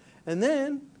 And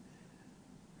then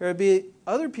there would be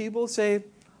other people say,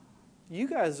 you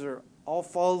guys are all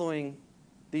following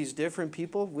these different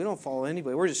people. We don't follow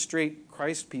anybody. We're just straight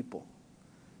Christ people.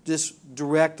 Just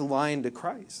direct line to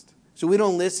Christ. So we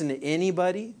don't listen to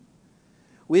anybody.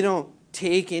 We don't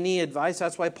take any advice.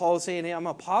 That's why Paul is saying, hey, I'm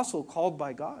an apostle called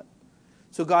by God.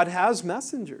 So God has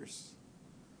messengers.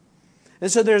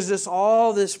 And so there's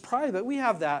all this pride. But we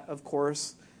have that, of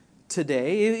course,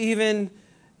 today. Even,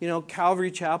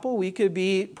 Calvary Chapel, we could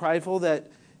be prideful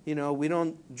that, we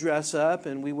don't dress up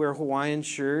and we wear Hawaiian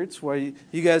shirts while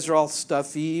you guys are all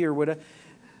stuffy or whatever.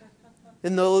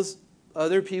 And those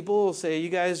other people will say, you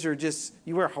guys are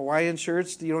you wear Hawaiian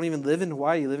shirts. You don't even live in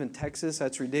Hawaii. You live in Texas.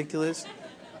 That's ridiculous.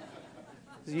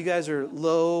 You guys are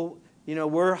low.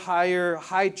 We're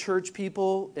high church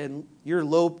people and you're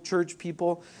low church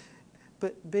people.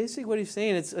 But basically what he's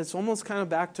saying, it's almost kind of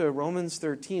back to Romans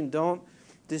 13. Don't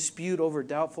dispute over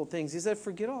doubtful things. He said,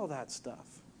 forget all that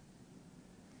stuff.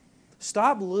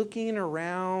 Stop looking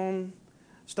around.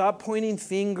 Stop pointing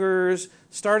fingers.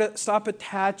 Stop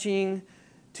attaching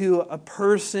to a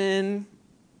person.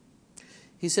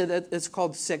 He said that it's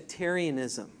called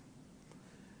sectarianism.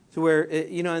 So where,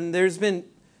 and there's been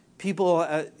people,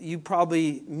 you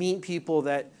probably meet people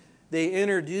that they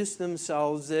introduce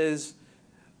themselves as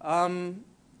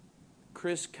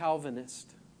Chris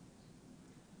Calvinist.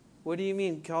 What do you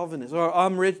mean Calvinist? Or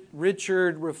I'm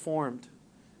Richard Reformed.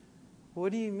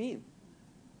 What do you mean?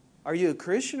 Are you a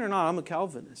Christian or not? I'm a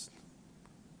Calvinist.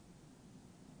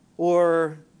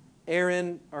 Or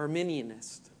Aaron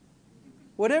Arminianist.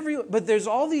 Whatever but there's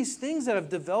all these things that have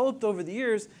developed over the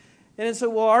years. And it's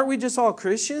like, well, aren't we just all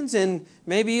Christians? And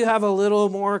maybe you have a little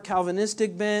more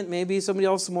Calvinistic bent. Maybe somebody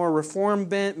else more Reformed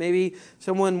bent. Maybe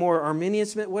someone more Arminian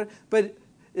bent. But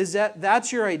is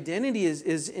that's your identity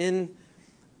is in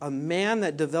a man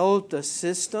that developed a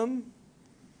system?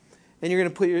 And you're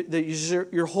going to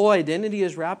put your whole identity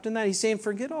is wrapped in that? He's saying,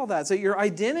 forget all that. So your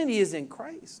identity is in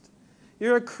Christ.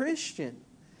 You're a Christian.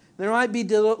 There might be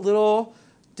little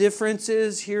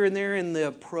differences here and there in the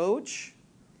approach.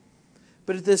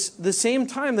 But at the same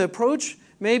time, the approach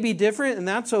may be different, and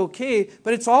that's okay.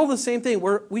 But it's all the same thing.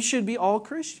 We should be all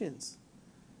Christians.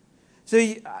 So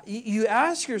you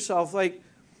ask yourself, like,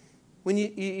 when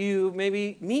you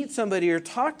maybe meet somebody or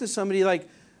talk to somebody, like,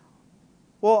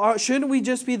 well, shouldn't we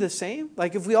just be the same?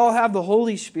 Like, if we all have the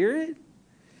Holy Spirit,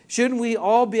 shouldn't we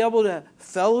all be able to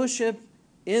fellowship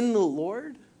in the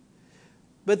Lord?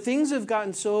 But things have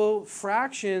gotten so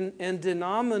fraction and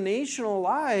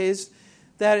denominationalized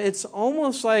that it's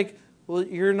almost like, well,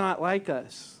 you're not like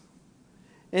us.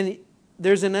 And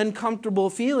there's an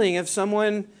uncomfortable feeling if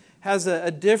someone has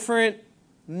a different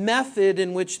method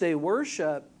in which they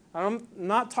worship. I'm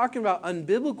not talking about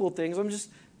unbiblical things. I'm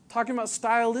just talking about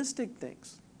stylistic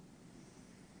things.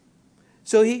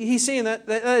 So he's saying that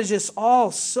is just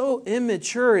all so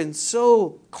immature and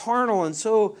so carnal and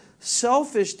so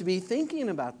selfish to be thinking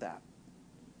about that.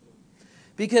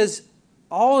 Because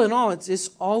all in all, it's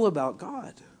all about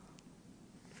God.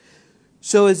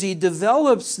 So as he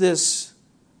develops this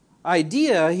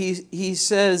idea, he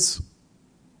says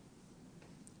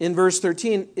in verse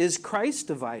 13, is Christ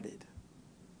divided?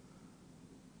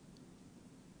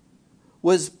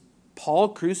 Was Paul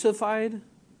crucified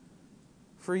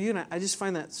for you? And I just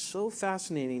find that so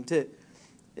fascinating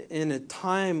in a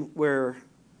time where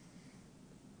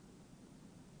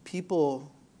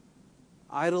people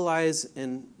idolize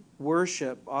and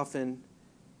worship often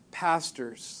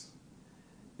pastors.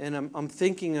 And I'm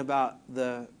thinking about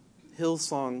the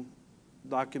Hillsong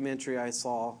documentary I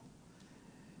saw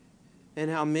and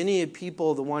how many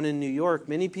people, the one in New York,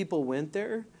 many people went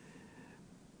there.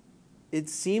 It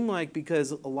seemed like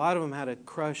because a lot of them had a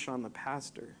crush on the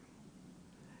pastor.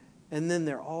 And then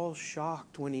they're all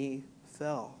shocked when he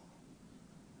fell.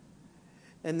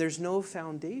 And there's no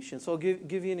foundation. So I'll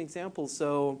give you an example.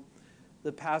 So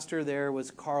the pastor there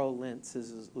was Carl Lentz,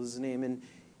 was his name, and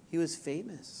he was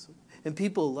famous. And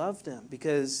people loved him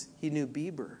because he knew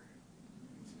Bieber.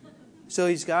 So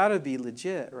he's got to be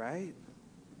legit, right?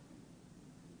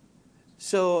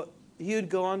 So he would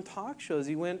go on talk shows.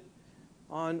 He went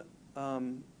on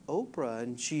Oprah,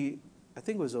 and I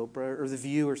think it was Oprah or The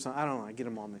View or something. I don't know. I get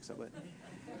them all mixed up.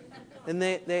 And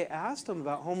they asked him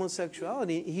about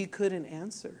homosexuality. He couldn't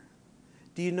answer.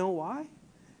 Do you know why?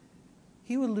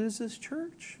 He would lose his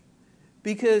church.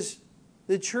 Because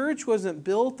the church wasn't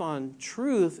built on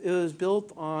truth, it was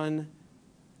built on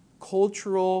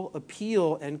cultural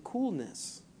appeal and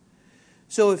coolness.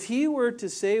 So if he were to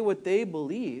say what they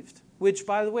believed, which,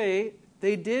 by the way,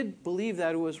 they did believe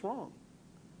that it was wrong.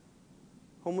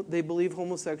 They believed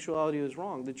homosexuality was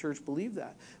wrong. The church believed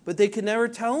that. But they could never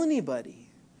tell anybody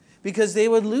because they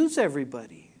would lose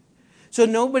everybody. So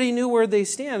nobody knew where they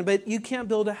stand, but you can't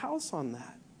build a house on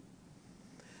that.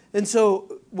 And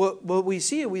so what we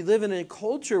see, we live in a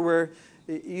culture where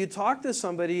you talk to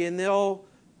somebody and they'll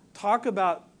talk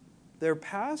about their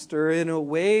pastor in a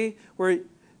way where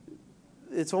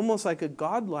it's almost like a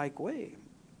godlike way.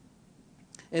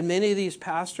 And many of these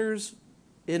pastors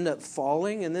end up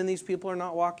falling, and then these people are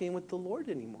not walking with the Lord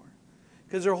anymore.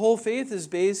 Because their whole faith is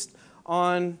based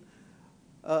on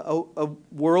a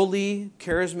worldly,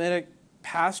 charismatic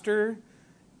pastor,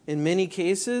 in many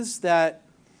cases, that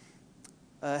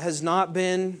has not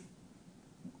been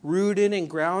rooted and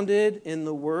grounded in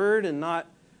the Word and not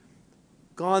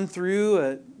gone through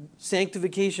a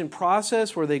sanctification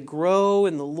process where they grow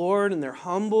in the Lord and they're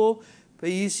humble.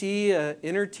 But you see an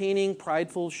entertaining,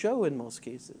 prideful show in most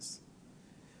cases.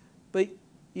 But,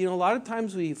 a lot of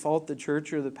times we fault the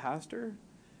church or the pastor.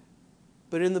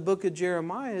 But in the book of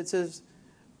Jeremiah, it says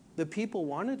the people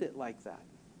wanted it like that.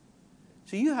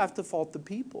 So you have to fault the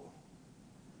people.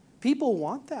 People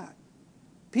want that.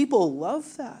 People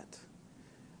love that.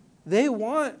 They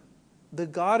want the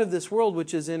god of this world,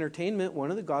 which is entertainment, one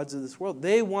of the gods of this world.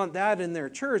 They want that in their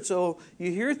church. So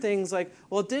you hear things like,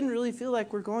 well, it didn't really feel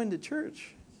like we're going to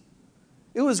church.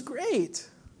 It was great.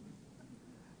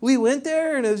 We went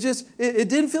there and it was just, it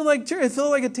didn't feel like church. It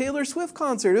felt like a Taylor Swift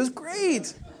concert. It was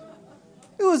great.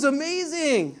 It was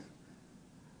amazing.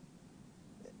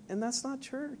 And that's not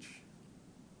church.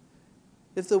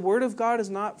 If the Word of God is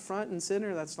not front and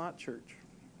center, that's not church.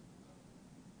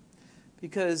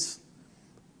 Because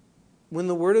when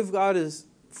the Word of God is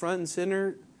front and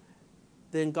center,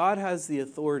 then God has the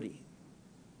authority.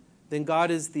 Then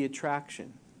God is the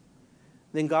attraction.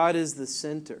 Then God is the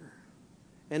center.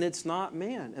 And it's not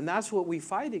man. And that's what we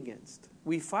fight against.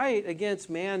 We fight against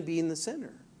man being the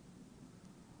center.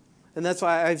 And that's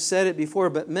why I've said it before,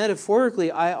 but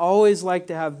metaphorically, I always like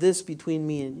to have this between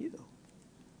me and you.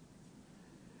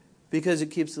 Because it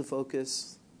keeps the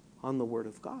focus on the Word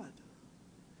of God.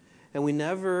 And we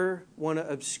never want to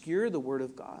obscure the Word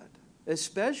of God,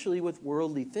 especially with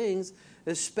worldly things,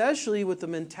 especially with the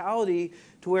mentality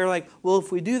to where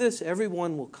if we do this,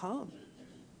 everyone will come.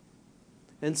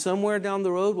 And somewhere down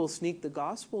the road, we'll sneak the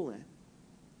gospel in.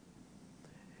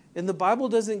 And the Bible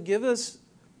doesn't give us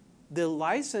the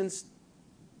license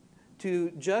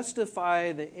to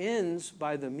justify the ends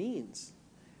by the means.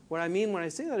 What I mean when I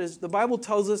say that is the Bible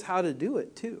tells us how to do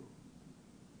it too.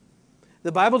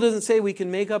 The Bible doesn't say we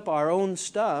can make up our own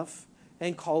stuff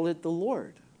and call it the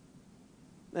Lord.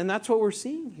 And that's what we're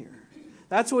seeing here.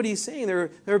 That's what he's saying. There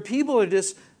are people who are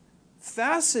just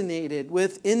fascinated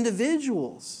with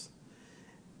individuals.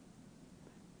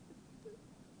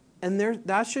 And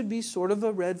that should be sort of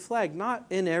a red flag. Not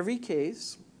in every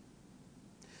case.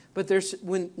 But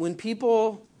when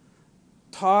people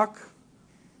talk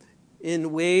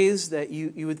in ways that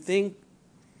you would think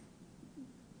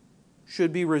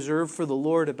should be reserved for the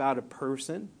Lord about a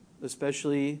person,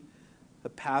 especially a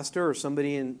pastor or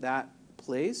somebody in that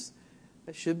place,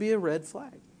 that should be a red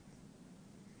flag.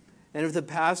 And if the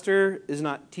pastor is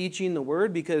not teaching the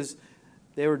Word because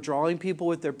they were drawing people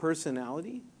with their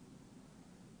personality,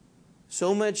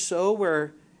 so much so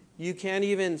where you can't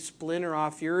even splinter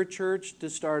off your church to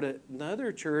start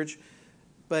another church,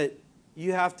 but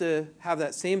you have to have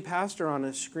that same pastor on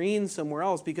a screen somewhere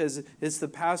else because it's the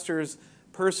pastor's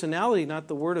personality, not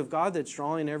the Word of God, that's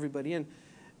drawing everybody in.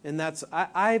 And that's,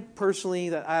 I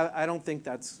personally, I don't think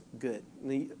that's good.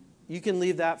 You can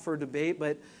leave that for debate,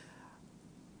 but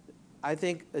I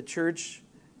think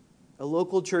a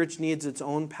local church needs its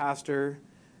own pastor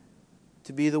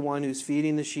to be the one who's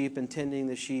feeding the sheep and tending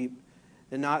the sheep,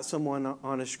 and not someone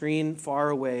on a screen far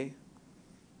away.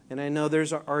 And I know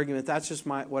there's an argument. That's just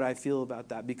what I feel about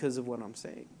that because of what I'm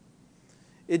saying.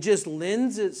 It just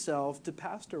lends itself to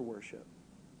pastor worship.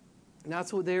 And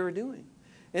that's what they were doing.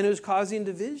 And it was causing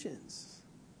divisions.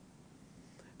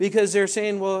 Because they're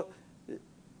saying, well,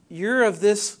 you're of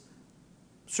this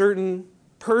certain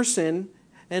person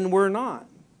and we're not.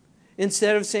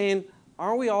 Instead of saying,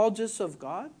 aren't we all just of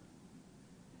God?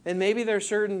 And maybe there are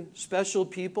certain special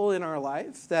people in our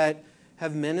life that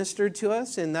have ministered to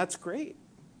us, and that's great.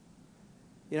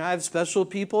 I have special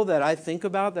people that I think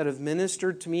about that have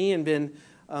ministered to me and been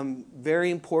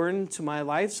very important to my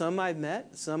life. Some I've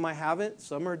met, some I haven't,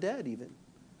 some are dead even.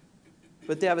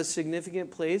 But they have a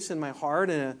significant place in my heart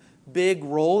and a big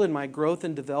role in my growth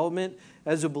and development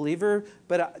as a believer.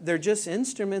 But they're just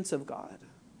instruments of God.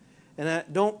 And I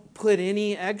don't put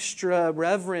any extra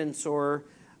reverence or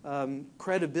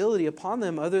credibility upon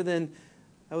them other than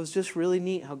that was just really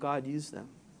neat how God used them.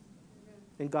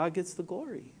 And God gets the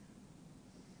glory.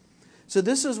 So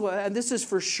this is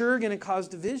for sure going to cause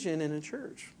division in a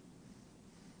church.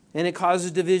 And it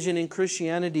causes division in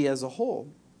Christianity as a whole.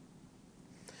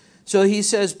 So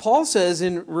Paul says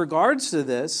in regards to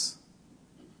this,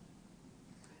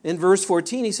 in verse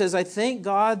 14, he says, I thank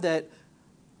God that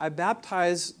I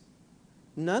baptize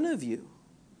none of you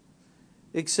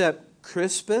except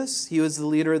Crispus. He was the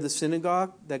leader of the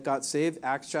synagogue that got saved,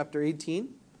 Acts chapter 18.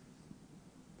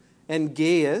 And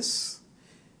Gaius,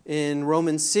 in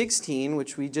Romans 16,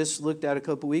 which we just looked at a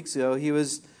couple weeks ago, he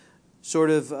was sort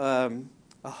of a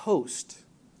host.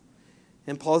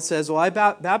 And Paul says, well, I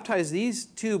baptized these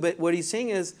two, but what he's saying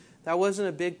is that wasn't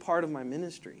a big part of my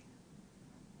ministry.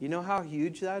 You know how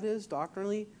huge that is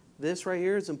doctrinally? This right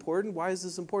here is important. Why is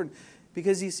this important?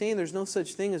 Because he's saying there's no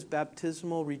such thing as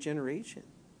baptismal regeneration.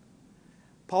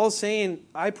 Paul's saying,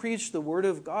 I preach the word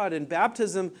of God. In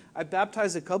baptism, I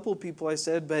baptized a couple of people, I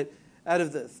said, but out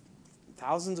of the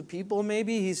thousands of people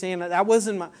maybe, he's saying that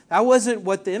wasn't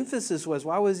what the emphasis was.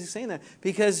 Why was he saying that?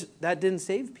 Because that didn't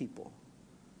save people.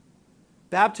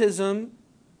 Baptism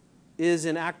is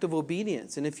an act of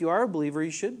obedience. And if you are a believer,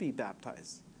 you should be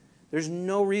baptized. There's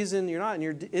no reason you're not. And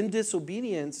you're in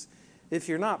disobedience if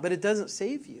you're not. But it doesn't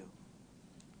save you.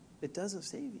 It doesn't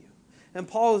save you. And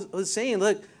Paul was saying,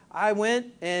 look, I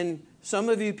went and some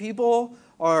of you people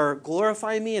are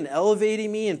glorifying me and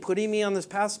elevating me and putting me on this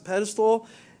pedestal.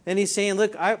 And he's saying,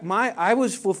 look, I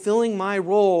was fulfilling my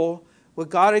role, what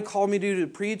God had called me to do, to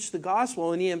preach the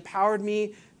gospel. And he empowered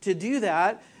me to do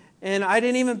that. And I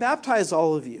didn't even baptize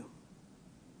all of you,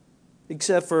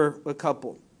 except for a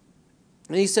couple.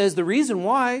 And he says the reason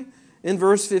why, in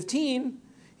verse 15,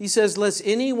 he says, lest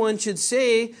anyone should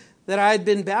say that I had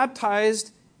been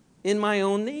baptized in my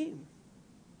own name.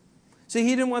 So he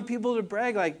didn't want people to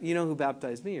brag like, you know who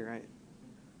baptized me, right?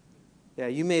 Yeah,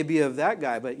 you may be of that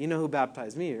guy, but you know who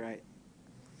baptized me, right?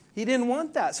 He didn't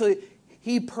want that. So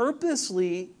he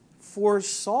purposely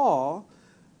foresaw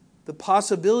the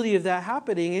possibility of that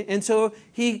happening. And so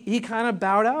he kind of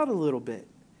bowed out a little bit.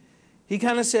 He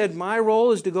kind of said, my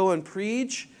role is to go and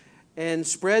preach and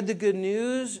spread the good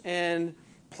news and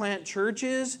plant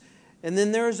churches. And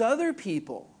then there's other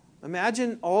people.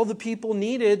 Imagine all the people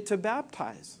needed to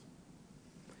baptize.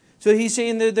 So he's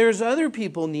saying that there's other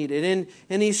people needed.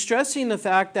 And he's stressing the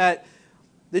fact that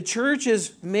the church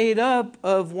is made up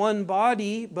of one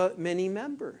body, but many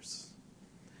members.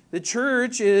 The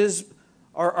church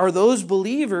are those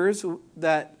believers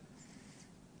that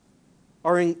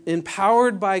are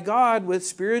empowered by God with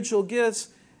spiritual gifts,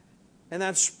 and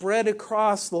that's spread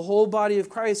across the whole body of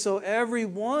Christ. So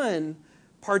everyone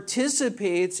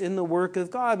participates in the work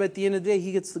of God, but at the end of the day,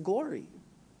 he gets the glory.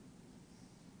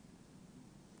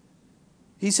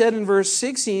 He said in verse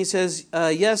 16, he says,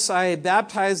 yes, I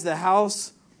baptized the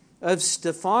house of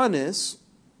Stephanas.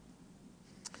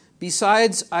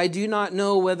 Besides, I do not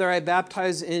know whether I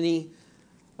baptized any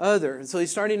other. And so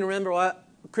he's starting to remember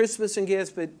Crispus and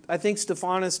Gaius, but I think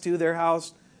Stephanas too, their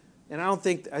house. And I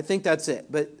think that's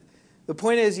it. But the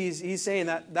point is, he's saying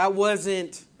that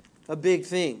wasn't a big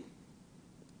thing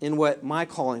in what my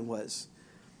calling was.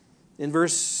 In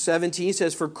verse 17, he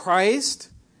says, for Christ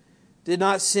did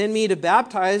not send me to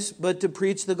baptize, but to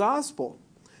preach the gospel.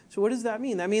 So what does that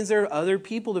mean? That means there are other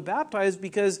people to baptize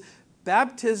because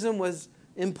baptism was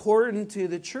important to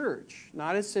the church.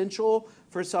 Not essential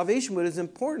for salvation, but it's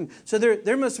important. So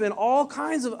there must have been all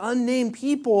kinds of unnamed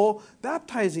people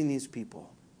baptizing these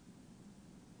people.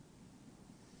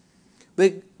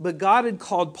 But God had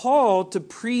called Paul to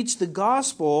preach the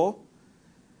gospel,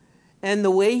 and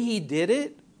the way he did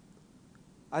it,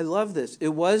 I love this. It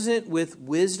wasn't with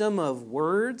wisdom of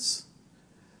words,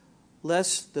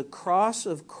 lest the cross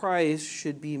of Christ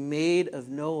should be made of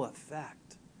no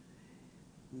effect.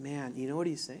 Man, you know what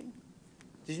he's saying?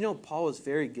 Did you know Paul was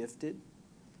very gifted,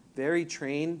 very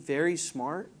trained, very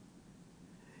smart?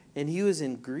 And he was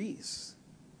in Greece.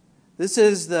 This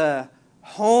is the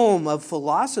home of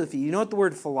philosophy. You know what the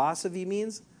word philosophy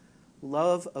means?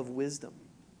 Love of wisdom.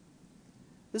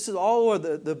 This is all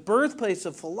the birthplace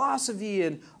of philosophy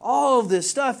and all of this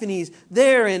stuff. And he's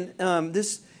there in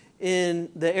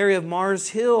the area of Mars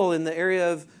Hill, in the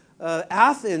area of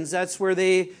Athens. That's where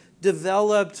they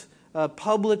developed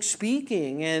public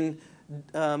speaking and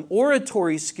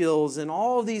oratory skills and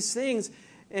all of these things.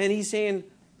 And he's saying,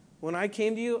 when I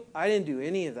came to you, I didn't do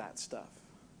any of that stuff.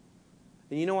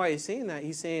 And you know why he's saying that?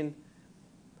 He's saying,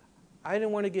 I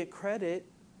didn't want to get credit,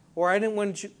 or I didn't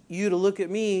want you to look at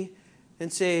me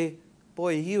and say,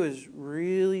 boy, he was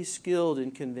really skilled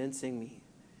in convincing me.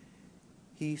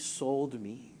 He sold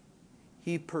me.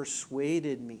 He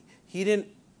persuaded me. He didn't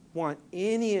want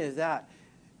any of that.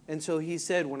 And so he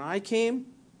said, when I came,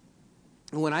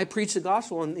 and when I preached the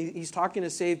gospel, and he's talking to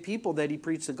saved people that he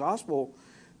preached the gospel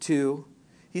to,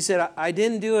 he said, I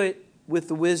didn't do it with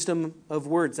the wisdom of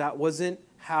words. That wasn't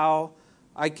how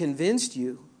I convinced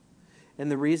you.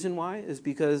 And the reason why is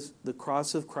because the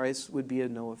cross of Christ would be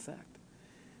of no effect.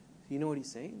 You know what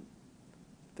he's saying?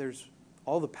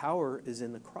 All the power is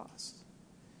in the cross.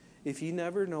 If you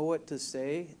never know what to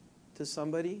say to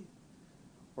somebody,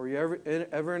 or you're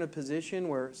ever in a position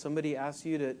where somebody asks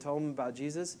you to tell them about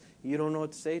Jesus, you don't know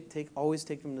what to say, always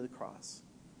take them to the cross.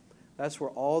 That's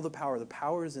where all the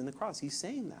power is in the cross. He's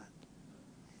saying that.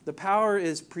 The power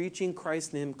is preaching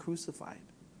Christ and him crucified.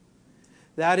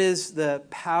 That is the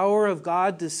power of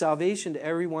God to salvation to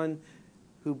everyone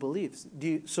who believes.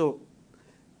 So,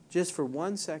 just for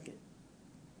 1 second,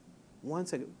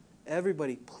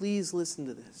 everybody, please listen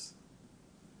to this.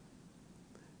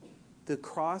 The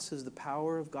cross is the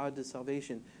power of God to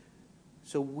salvation.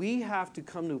 So we have to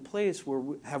come to a place where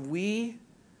have we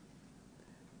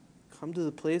come to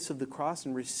the place of the cross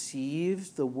and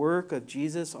received the work of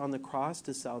Jesus on the cross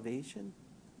to salvation?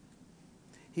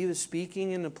 He was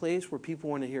speaking in a place where people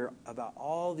want to hear about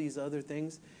all these other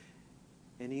things.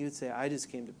 And he would say, I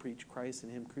just came to preach Christ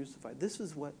and him crucified. This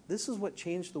is what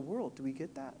changed the world. Do we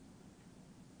get that?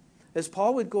 As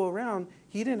Paul would go around,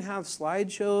 he didn't have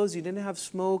slideshows, he didn't have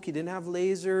smoke, he didn't have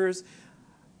lasers.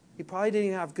 He probably didn't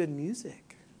even have good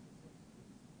music.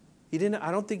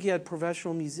 I don't think he had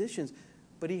professional musicians,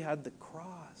 but he had the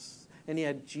cross. And he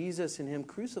had Jesus and him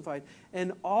crucified.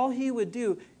 And all he would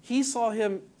do, he saw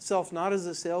himself not as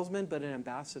a salesman, but an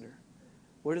ambassador.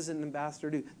 What does an ambassador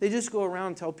do? They just go around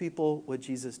and tell people what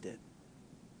Jesus did.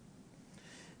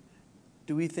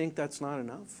 Do we think that's not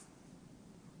enough?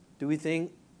 Do we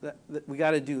think that we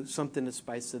got to do something to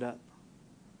spice it up?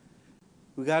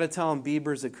 We got to tell them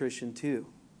Bieber's a Christian too.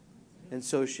 And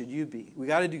so should you be. We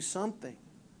got to do something.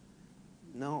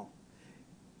 No.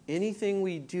 Anything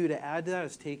we do to add to that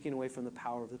is taking away from the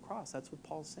power of the cross. That's what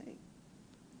Paul's saying.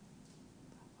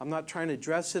 I'm not trying to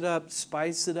dress it up,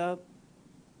 spice it up.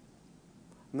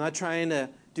 I'm not trying to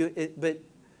do it, but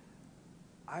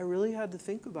I really had to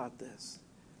think about this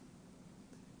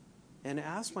and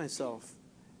ask myself,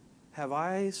 have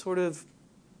I sort of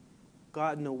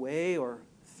gotten away or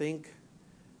think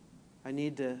I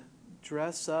need to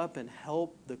dress up and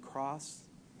help the cross?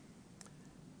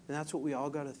 And that's what we all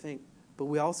got to think. But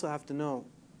we also have to know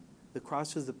the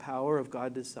cross is the power of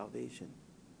God to salvation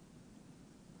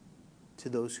to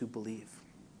those who believe.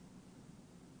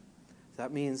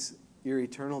 That means your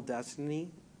eternal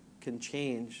destiny can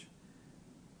change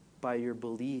by your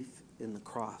belief in the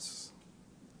cross.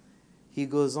 He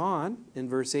goes on in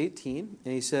verse 18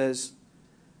 and he says,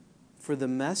 for the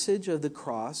message of the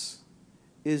cross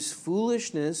is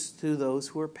foolishness to those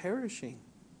who are perishing.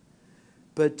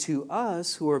 But to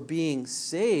us who are being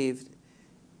saved,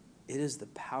 it is the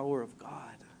power of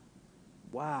God.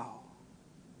 Wow.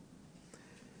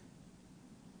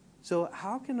 So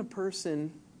how can a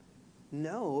person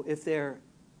know if they're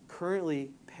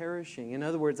currently perishing? In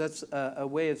other words, that's a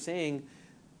way of saying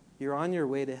you're on your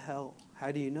way to hell.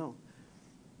 How do you know?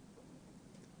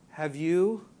 Have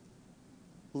you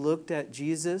looked at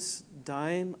Jesus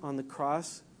dying on the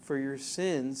cross for your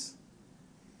sins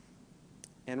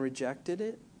and rejected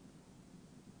it?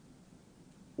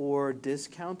 Or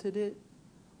discounted it?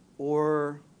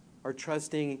 Or are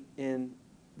trusting in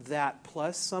that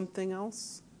plus something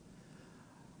else?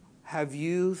 Have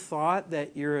you thought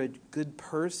that you're a good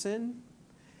person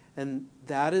and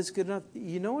that is good enough?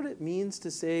 You know what it means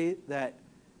to say that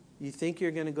you think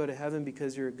you're going to go to heaven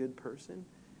because you're a good person?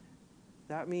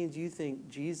 That means you think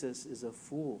Jesus is a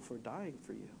fool for dying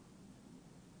for you.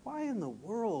 Why in the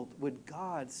world would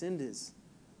God send his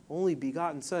only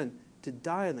begotten Son to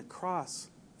die on the cross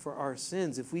for our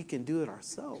sins if we can do it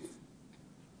ourselves?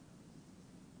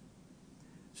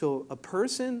 So a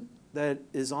person that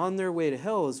is on their way to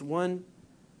hell is one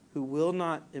who will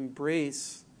not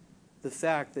embrace the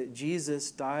fact that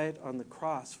Jesus died on the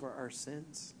cross for our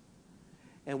sins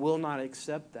and will not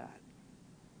accept that.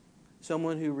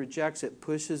 Someone who rejects it,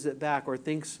 pushes it back, or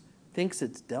thinks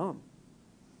it's dumb.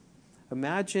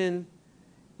 Imagine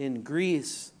in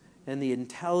Greece and the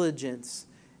intelligence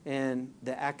and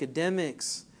the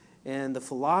academics and the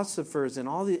philosophers and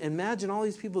imagine all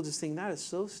these people just saying that is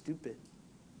so stupid.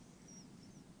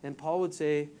 And Paul would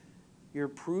say, you're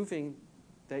proving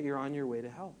that you're on your way to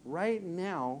hell. Right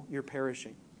now, you're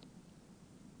perishing.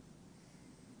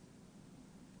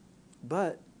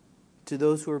 But to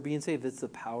those who are being saved, it's the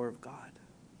power of God.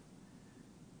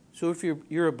 So if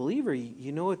you're a believer,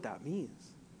 you know what that means.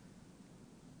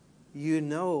 You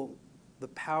know the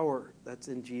power that's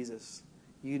in Jesus.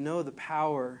 You know the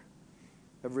power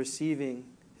of receiving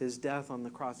his death on the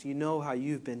cross. You know how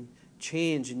you've been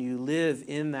changed and you live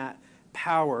in that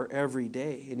power every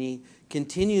day. And he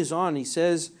continues on. He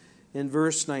says in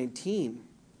verse 19,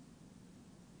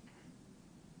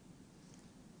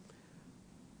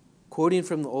 quoting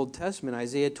from the Old Testament,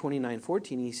 Isaiah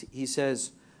 29:14, he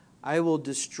says, I will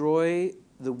destroy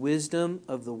the wisdom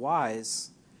of the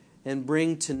wise and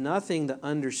bring to nothing the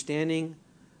understanding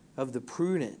of the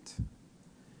prudent.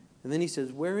 And then he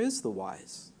says, where is the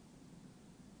wise?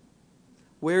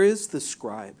 Where is the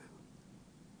scribe?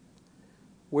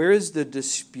 Where is the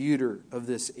disputer of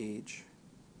this age?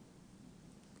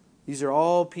 These are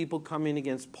all people coming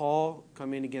against Paul,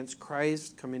 coming against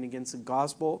Christ, coming against the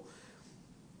gospel.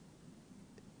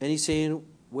 And he's saying,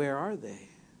 where are they?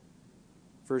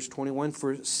 Verse 21,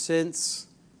 for since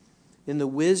in the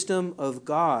wisdom of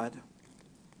God,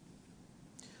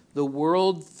 the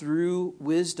world through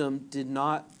wisdom did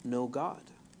not know God.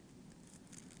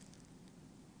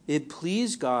 It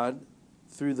pleased God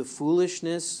through the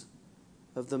foolishness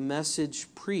of the message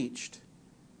preached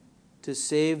to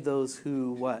save those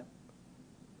who what?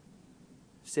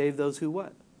 Save those who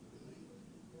what?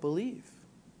 Believe.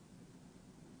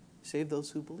 Save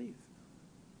those who believe.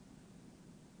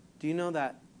 Do you know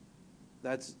that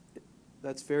that's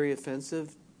very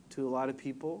offensive to a lot of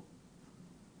people?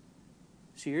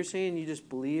 So you're saying you just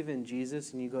believe in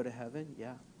Jesus and you go to heaven?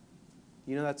 Yeah.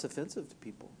 You know that's offensive to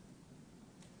people.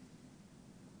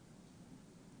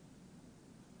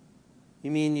 You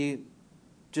mean you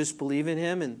just believe in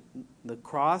him and the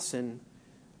cross and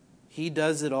he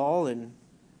does it all and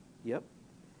yep.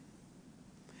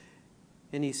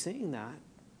 And he's saying that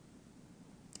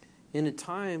in a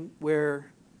time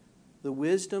where the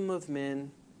wisdom of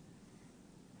men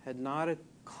had not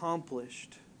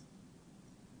accomplished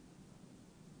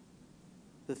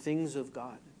the things of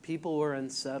God. People were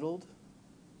unsettled.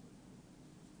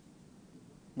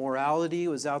 Morality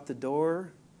was out the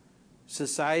door.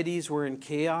 Societies were in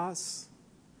chaos.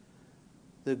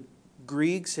 The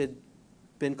Greeks had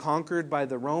been conquered by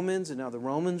the Romans, and now the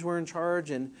Romans were in charge.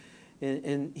 And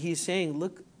he's saying,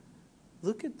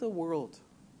 look at the world.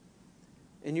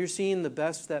 And you're seeing the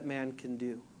best that man can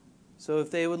do. So if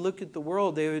they would look at the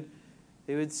world, they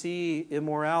would see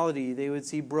immorality. They would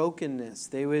see brokenness.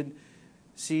 They would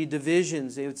see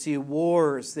divisions. They would see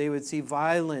wars. They would see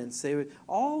violence.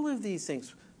 All of these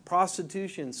things,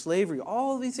 prostitution, slavery,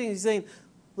 all of these things. He's saying,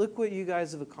 look what you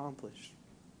guys have accomplished.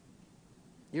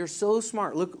 You're so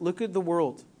smart. Look at the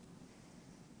world.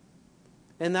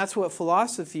 And that's what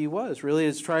philosophy was, really,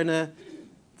 is trying to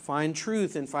find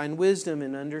truth and find wisdom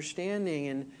and understanding.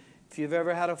 And if you've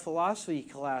ever had a philosophy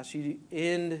class, you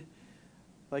end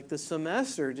like the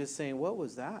semester just saying, what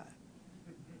was that?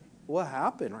 What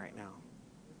happened right now?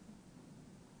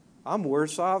 I'm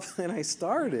worse off than I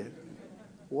started.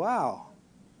 Wow.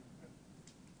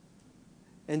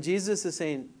 And Jesus is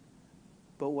saying,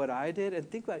 but what I did, and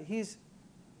think about it, he's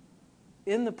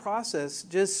in the process,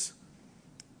 just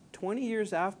 20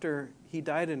 years after he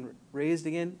died and raised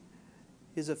again,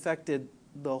 has affected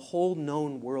the whole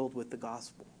known world with the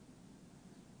gospel.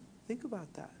 Think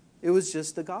about that. It was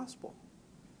just the gospel.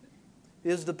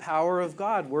 It is the power of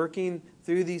God working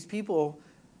through these people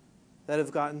that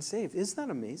have gotten saved. Isn't that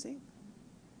amazing?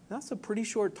 That's a pretty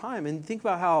short time. And think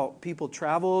about how people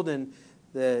traveled and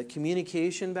the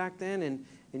communication back then, and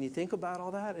you think about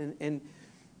all that, and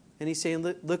he's saying,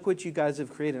 look what you guys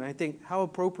have created. And I think how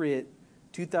appropriate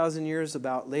 2,000 years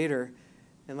about later,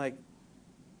 and like,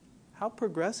 how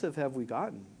progressive have we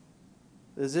gotten?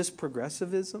 Is this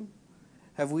progressivism?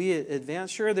 Have we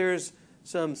advanced? Sure, there's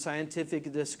some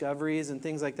scientific discoveries and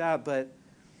things like that, but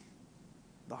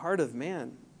the heart of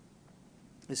man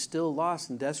is still lost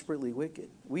and desperately wicked.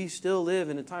 We still live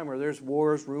in a time where there's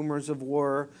wars, rumors of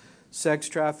war, sex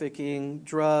trafficking,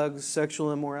 drugs,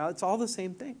 sexual immorality. It's all the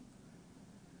same thing.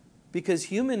 Because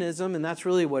humanism, and that's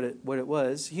really what it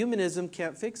was, humanism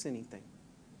can't fix anything.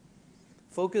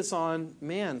 Focus on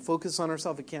man, focus on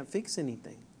ourselves. It can't fix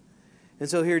anything. And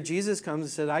so here Jesus comes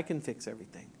and said, I can fix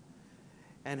everything.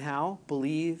 And how?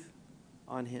 Believe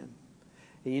on him.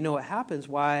 And you know what happens,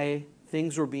 why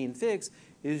things were being fixed,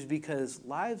 is because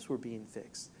lives were being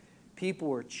fixed. People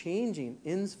were changing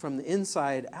from the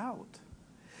inside out.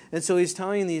 And so he's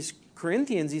telling these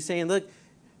Corinthians, he's saying, look,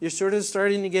 You're sort of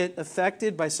starting to get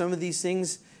affected by some of these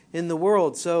things in the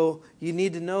world. So you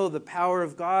need to know the power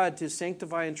of God to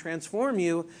sanctify and transform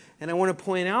you. And I want to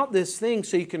point out this thing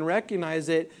so you can recognize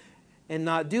it and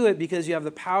not do it, because you have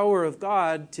the power of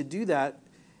God to do that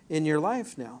in your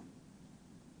life now.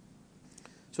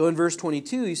 So in verse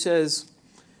 22, he says,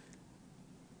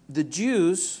 the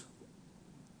Jews,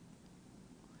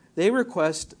 they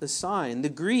request a sign. The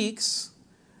Greeks,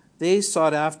 they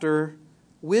sought after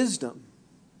wisdom.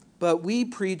 But we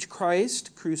preach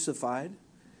Christ crucified.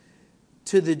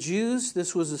 To the Jews,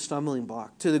 this was a stumbling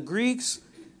block. To the Greeks,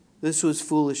 this was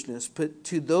foolishness. But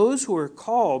to those who are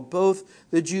called, both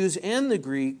the Jews and the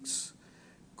Greeks,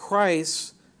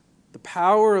 Christ, the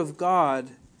power of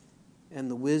God and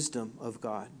the wisdom of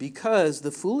God. Because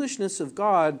the foolishness of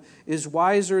God is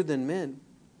wiser than men,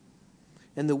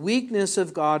 and the weakness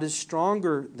of God is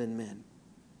stronger than men.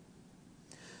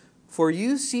 For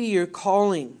you see your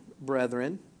calling,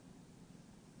 brethren.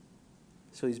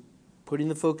 So he's putting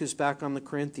the focus back on the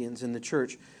Corinthians in the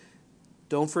church.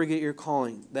 Don't forget your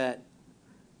calling, that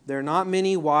there are not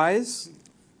many wise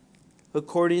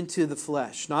according to the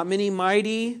flesh, not many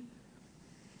mighty,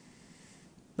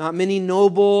 not many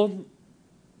noble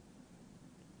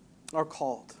are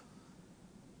called.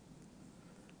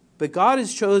 But God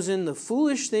has chosen the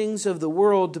foolish things of the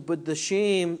world to put to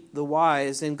shame the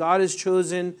wise, and God has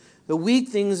chosen the weak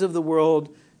things of the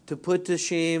world to put to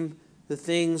shame the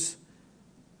things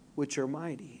which are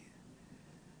mighty.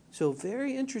 So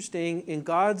very interesting in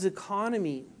God's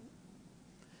economy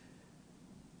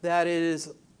that it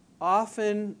is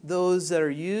often those that are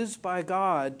used by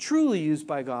God, truly used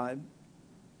by God,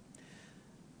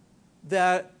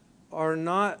 that are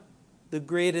not the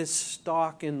greatest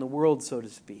stock in the world, so to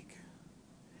speak.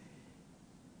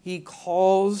 He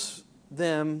calls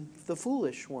them the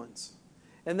foolish ones.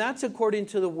 And that's according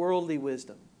to the worldly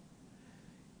wisdom.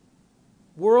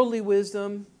 Worldly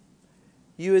wisdom,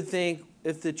 you would think,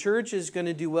 if the church is going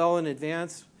to do well in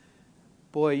advance,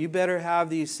 boy, you better have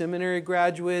these seminary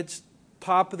graduates,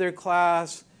 top of their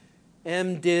class,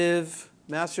 MDiv,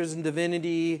 Masters in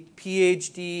Divinity,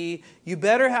 PhD. You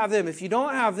better have them. If you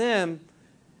don't have them,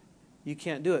 you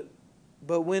can't do it.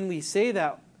 But when we say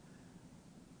that,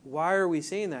 why are we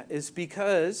saying that? It's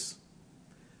because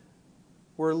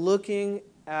we're looking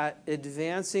at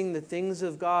advancing the things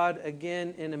of God,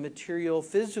 again, in a material,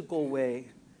 physical way,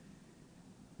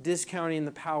 discounting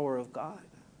the power of God.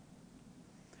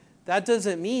 That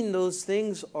doesn't mean those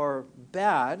things are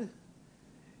bad.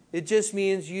 It just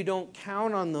means you don't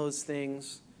count on those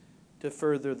things to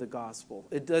further the gospel.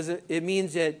 It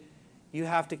means that you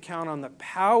have to count on the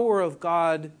power of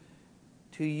God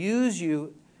to use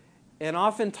you. And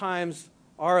oftentimes,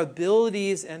 our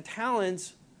abilities and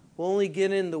talents will only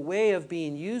get in the way of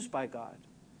being used by God.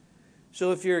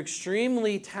 So if you're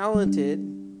extremely talented,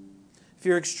 if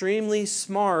you're extremely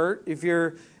smart, if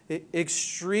you're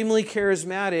extremely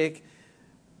charismatic,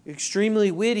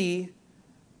 extremely witty,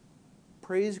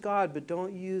 praise God, but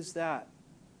don't use that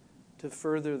to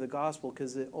further the gospel,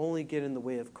 because it only get in the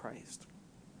way of Christ.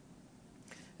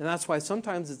 And that's why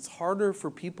sometimes it's harder for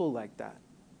people like that.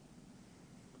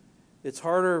 It's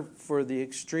harder for the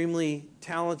extremely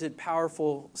talented,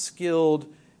 powerful,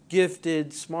 skilled,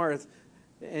 gifted, smart.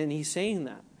 And he's saying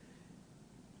that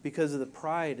because of the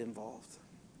pride involved.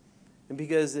 And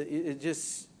because it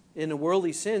just, in a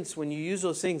worldly sense, when you use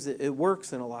those things, it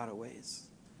works in a lot of ways.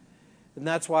 And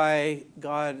that's why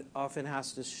God often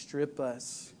has to strip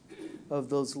us of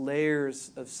those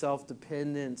layers of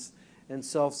self-dependence and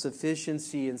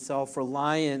self-sufficiency and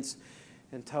self-reliance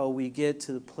until we get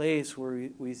to the place where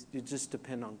we just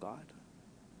depend on God.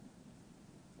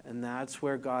 And that's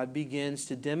where God begins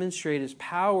to demonstrate His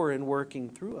power in working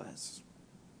through us.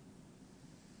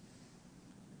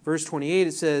 Verse 28,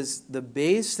 it says, the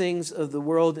base things of the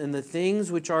world and the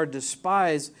things which are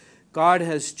despised God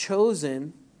has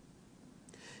chosen,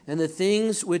 and the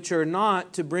things which are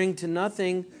not, to bring to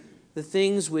nothing the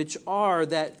things which are,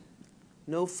 that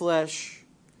no flesh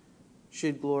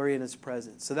should glory in His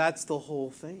presence. So that's the whole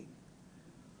thing.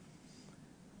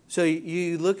 So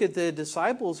you look at the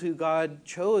disciples who God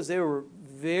chose, they were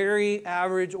very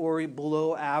average or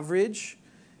below average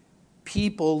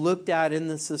people looked at in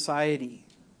the society.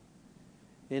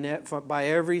 By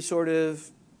every sort of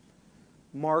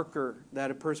marker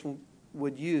that a person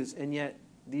would use. And yet,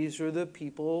 these are the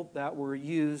people that were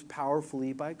used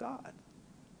powerfully by God.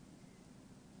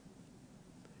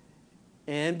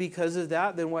 And because of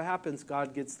that, then what happens?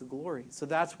 God gets the glory. So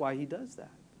that's why He does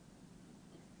that.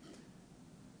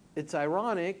 It's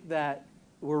ironic that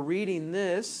we're reading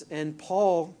this, and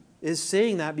Paul is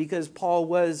saying that because Paul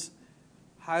was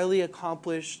highly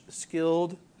accomplished,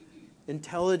 skilled,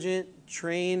 intelligent,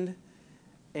 trained,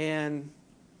 and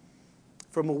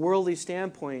from a worldly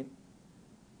standpoint,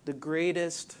 the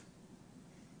greatest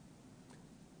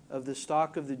of the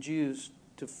stock of the Jews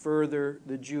to further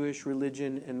the Jewish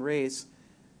religion and race.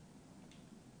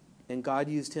 And God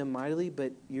used him mightily,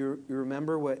 but you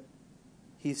remember what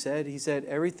he said? He said,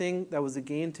 everything that was a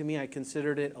gain to me, I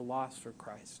considered it a loss for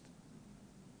Christ.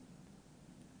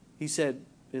 He said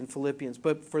in Philippians,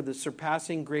 but for the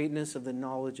surpassing greatness of the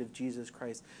knowledge of Jesus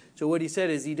Christ. So what he said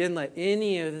is he didn't let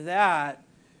any of that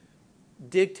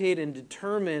dictate and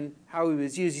determine how he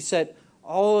was used. He set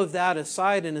all of that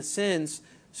aside in a sense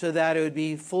so that it would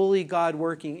be fully God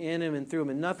working in him and through him,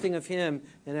 and nothing of him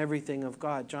and everything of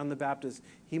God. John the Baptist,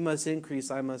 he must increase,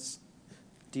 I must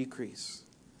decrease.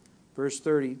 Verse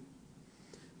 30,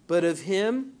 but of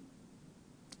him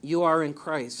you are in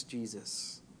Christ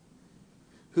Jesus,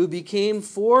 who became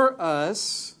for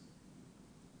us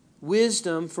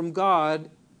wisdom from God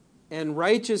and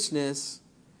righteousness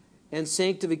and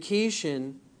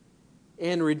sanctification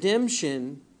and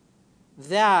redemption,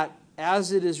 that,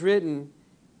 as it is written,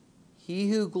 he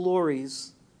who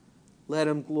glories, let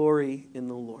him glory in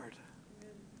the Lord.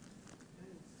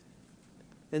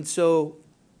 And so,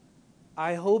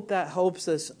 I hope that helps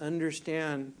us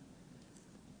understand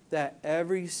that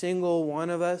every single one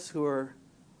of us who are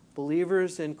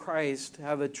believers in Christ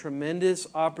have a tremendous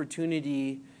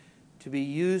opportunity to be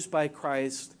used by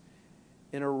Christ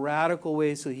in a radical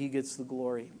way so he gets the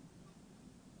glory.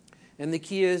 And the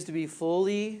key is to be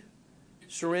fully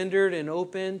surrendered and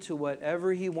open to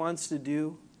whatever he wants to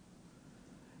do,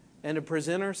 and to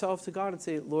present ourselves to God and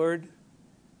say, Lord,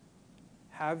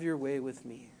 have your way with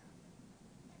me.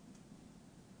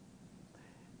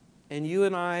 And you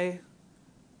and I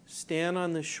stand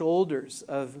on the shoulders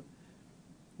of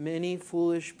many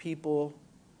foolish people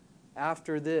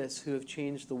after this who have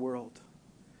changed the world,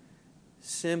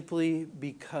 simply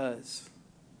because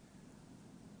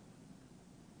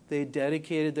they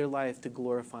dedicated their life to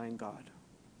glorifying God.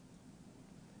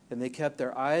 And they kept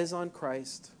their eyes on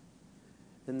Christ,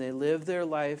 and they lived their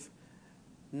life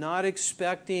not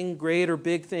expecting great or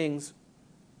big things,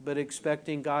 but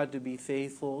expecting God to be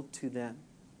faithful to them.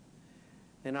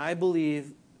 And I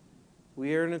believe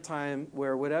we are in a time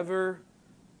where whatever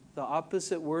the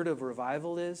opposite word of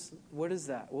revival is, what is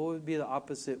that? What would be the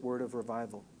opposite word of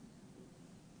revival?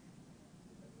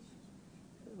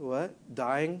 What?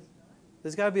 Dying?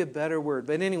 There's got to be a better word.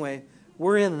 But anyway,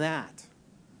 we're in that.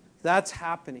 That's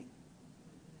happening.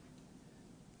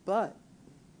 But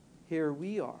here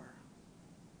we are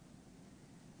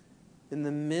in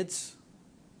the midst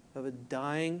of a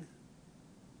dying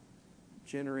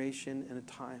generation and a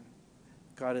time.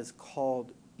 God has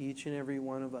called each and every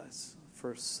one of us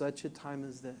for such a time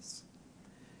as this.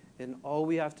 And all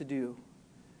we have to do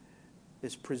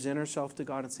is present ourselves to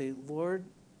God and say, Lord,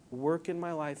 work in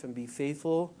my life and be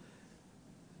faithful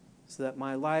so that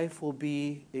my life will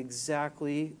be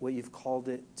exactly what you've called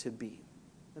it to be.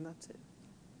 And that's it.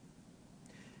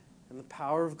 And the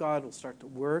power of God will start to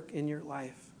work in your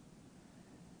life,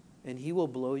 and he will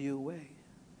blow you away.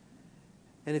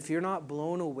 And if you're not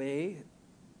blown away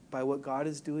by what God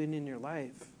is doing in your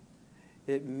life,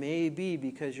 it may be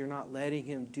because you're not letting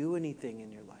him do anything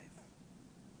in your life.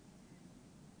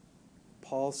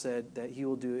 Paul said that he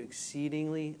will do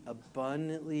exceedingly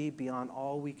abundantly beyond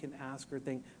all we can ask or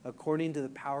think, according to the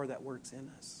power that works in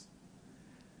us.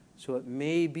 So it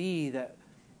may be that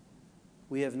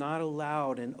we have not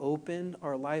allowed and opened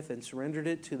our life and surrendered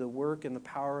it to the work and the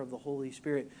power of the Holy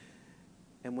Spirit.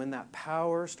 And when that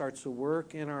power starts to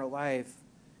work in our life,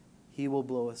 he will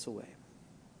blow us away.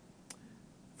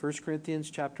 1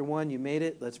 Corinthians chapter 1, you made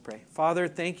it. Let's pray. Father,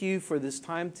 thank you for this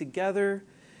time together.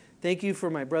 Thank you for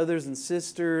my brothers and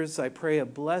sisters. I pray a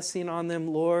blessing on them,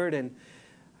 Lord. And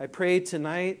I pray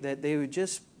tonight that they would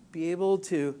just be able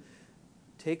to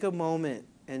take a moment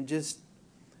and just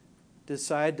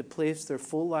decide to place their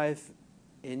full life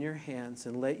in your hands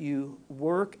and let you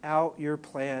work out your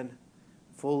plan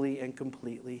fully and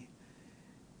completely.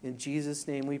 In Jesus'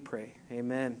 name we pray.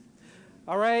 Amen.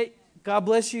 All right. God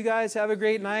bless you guys. Have a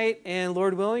great night. And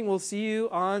Lord willing, we'll see you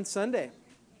on Sunday.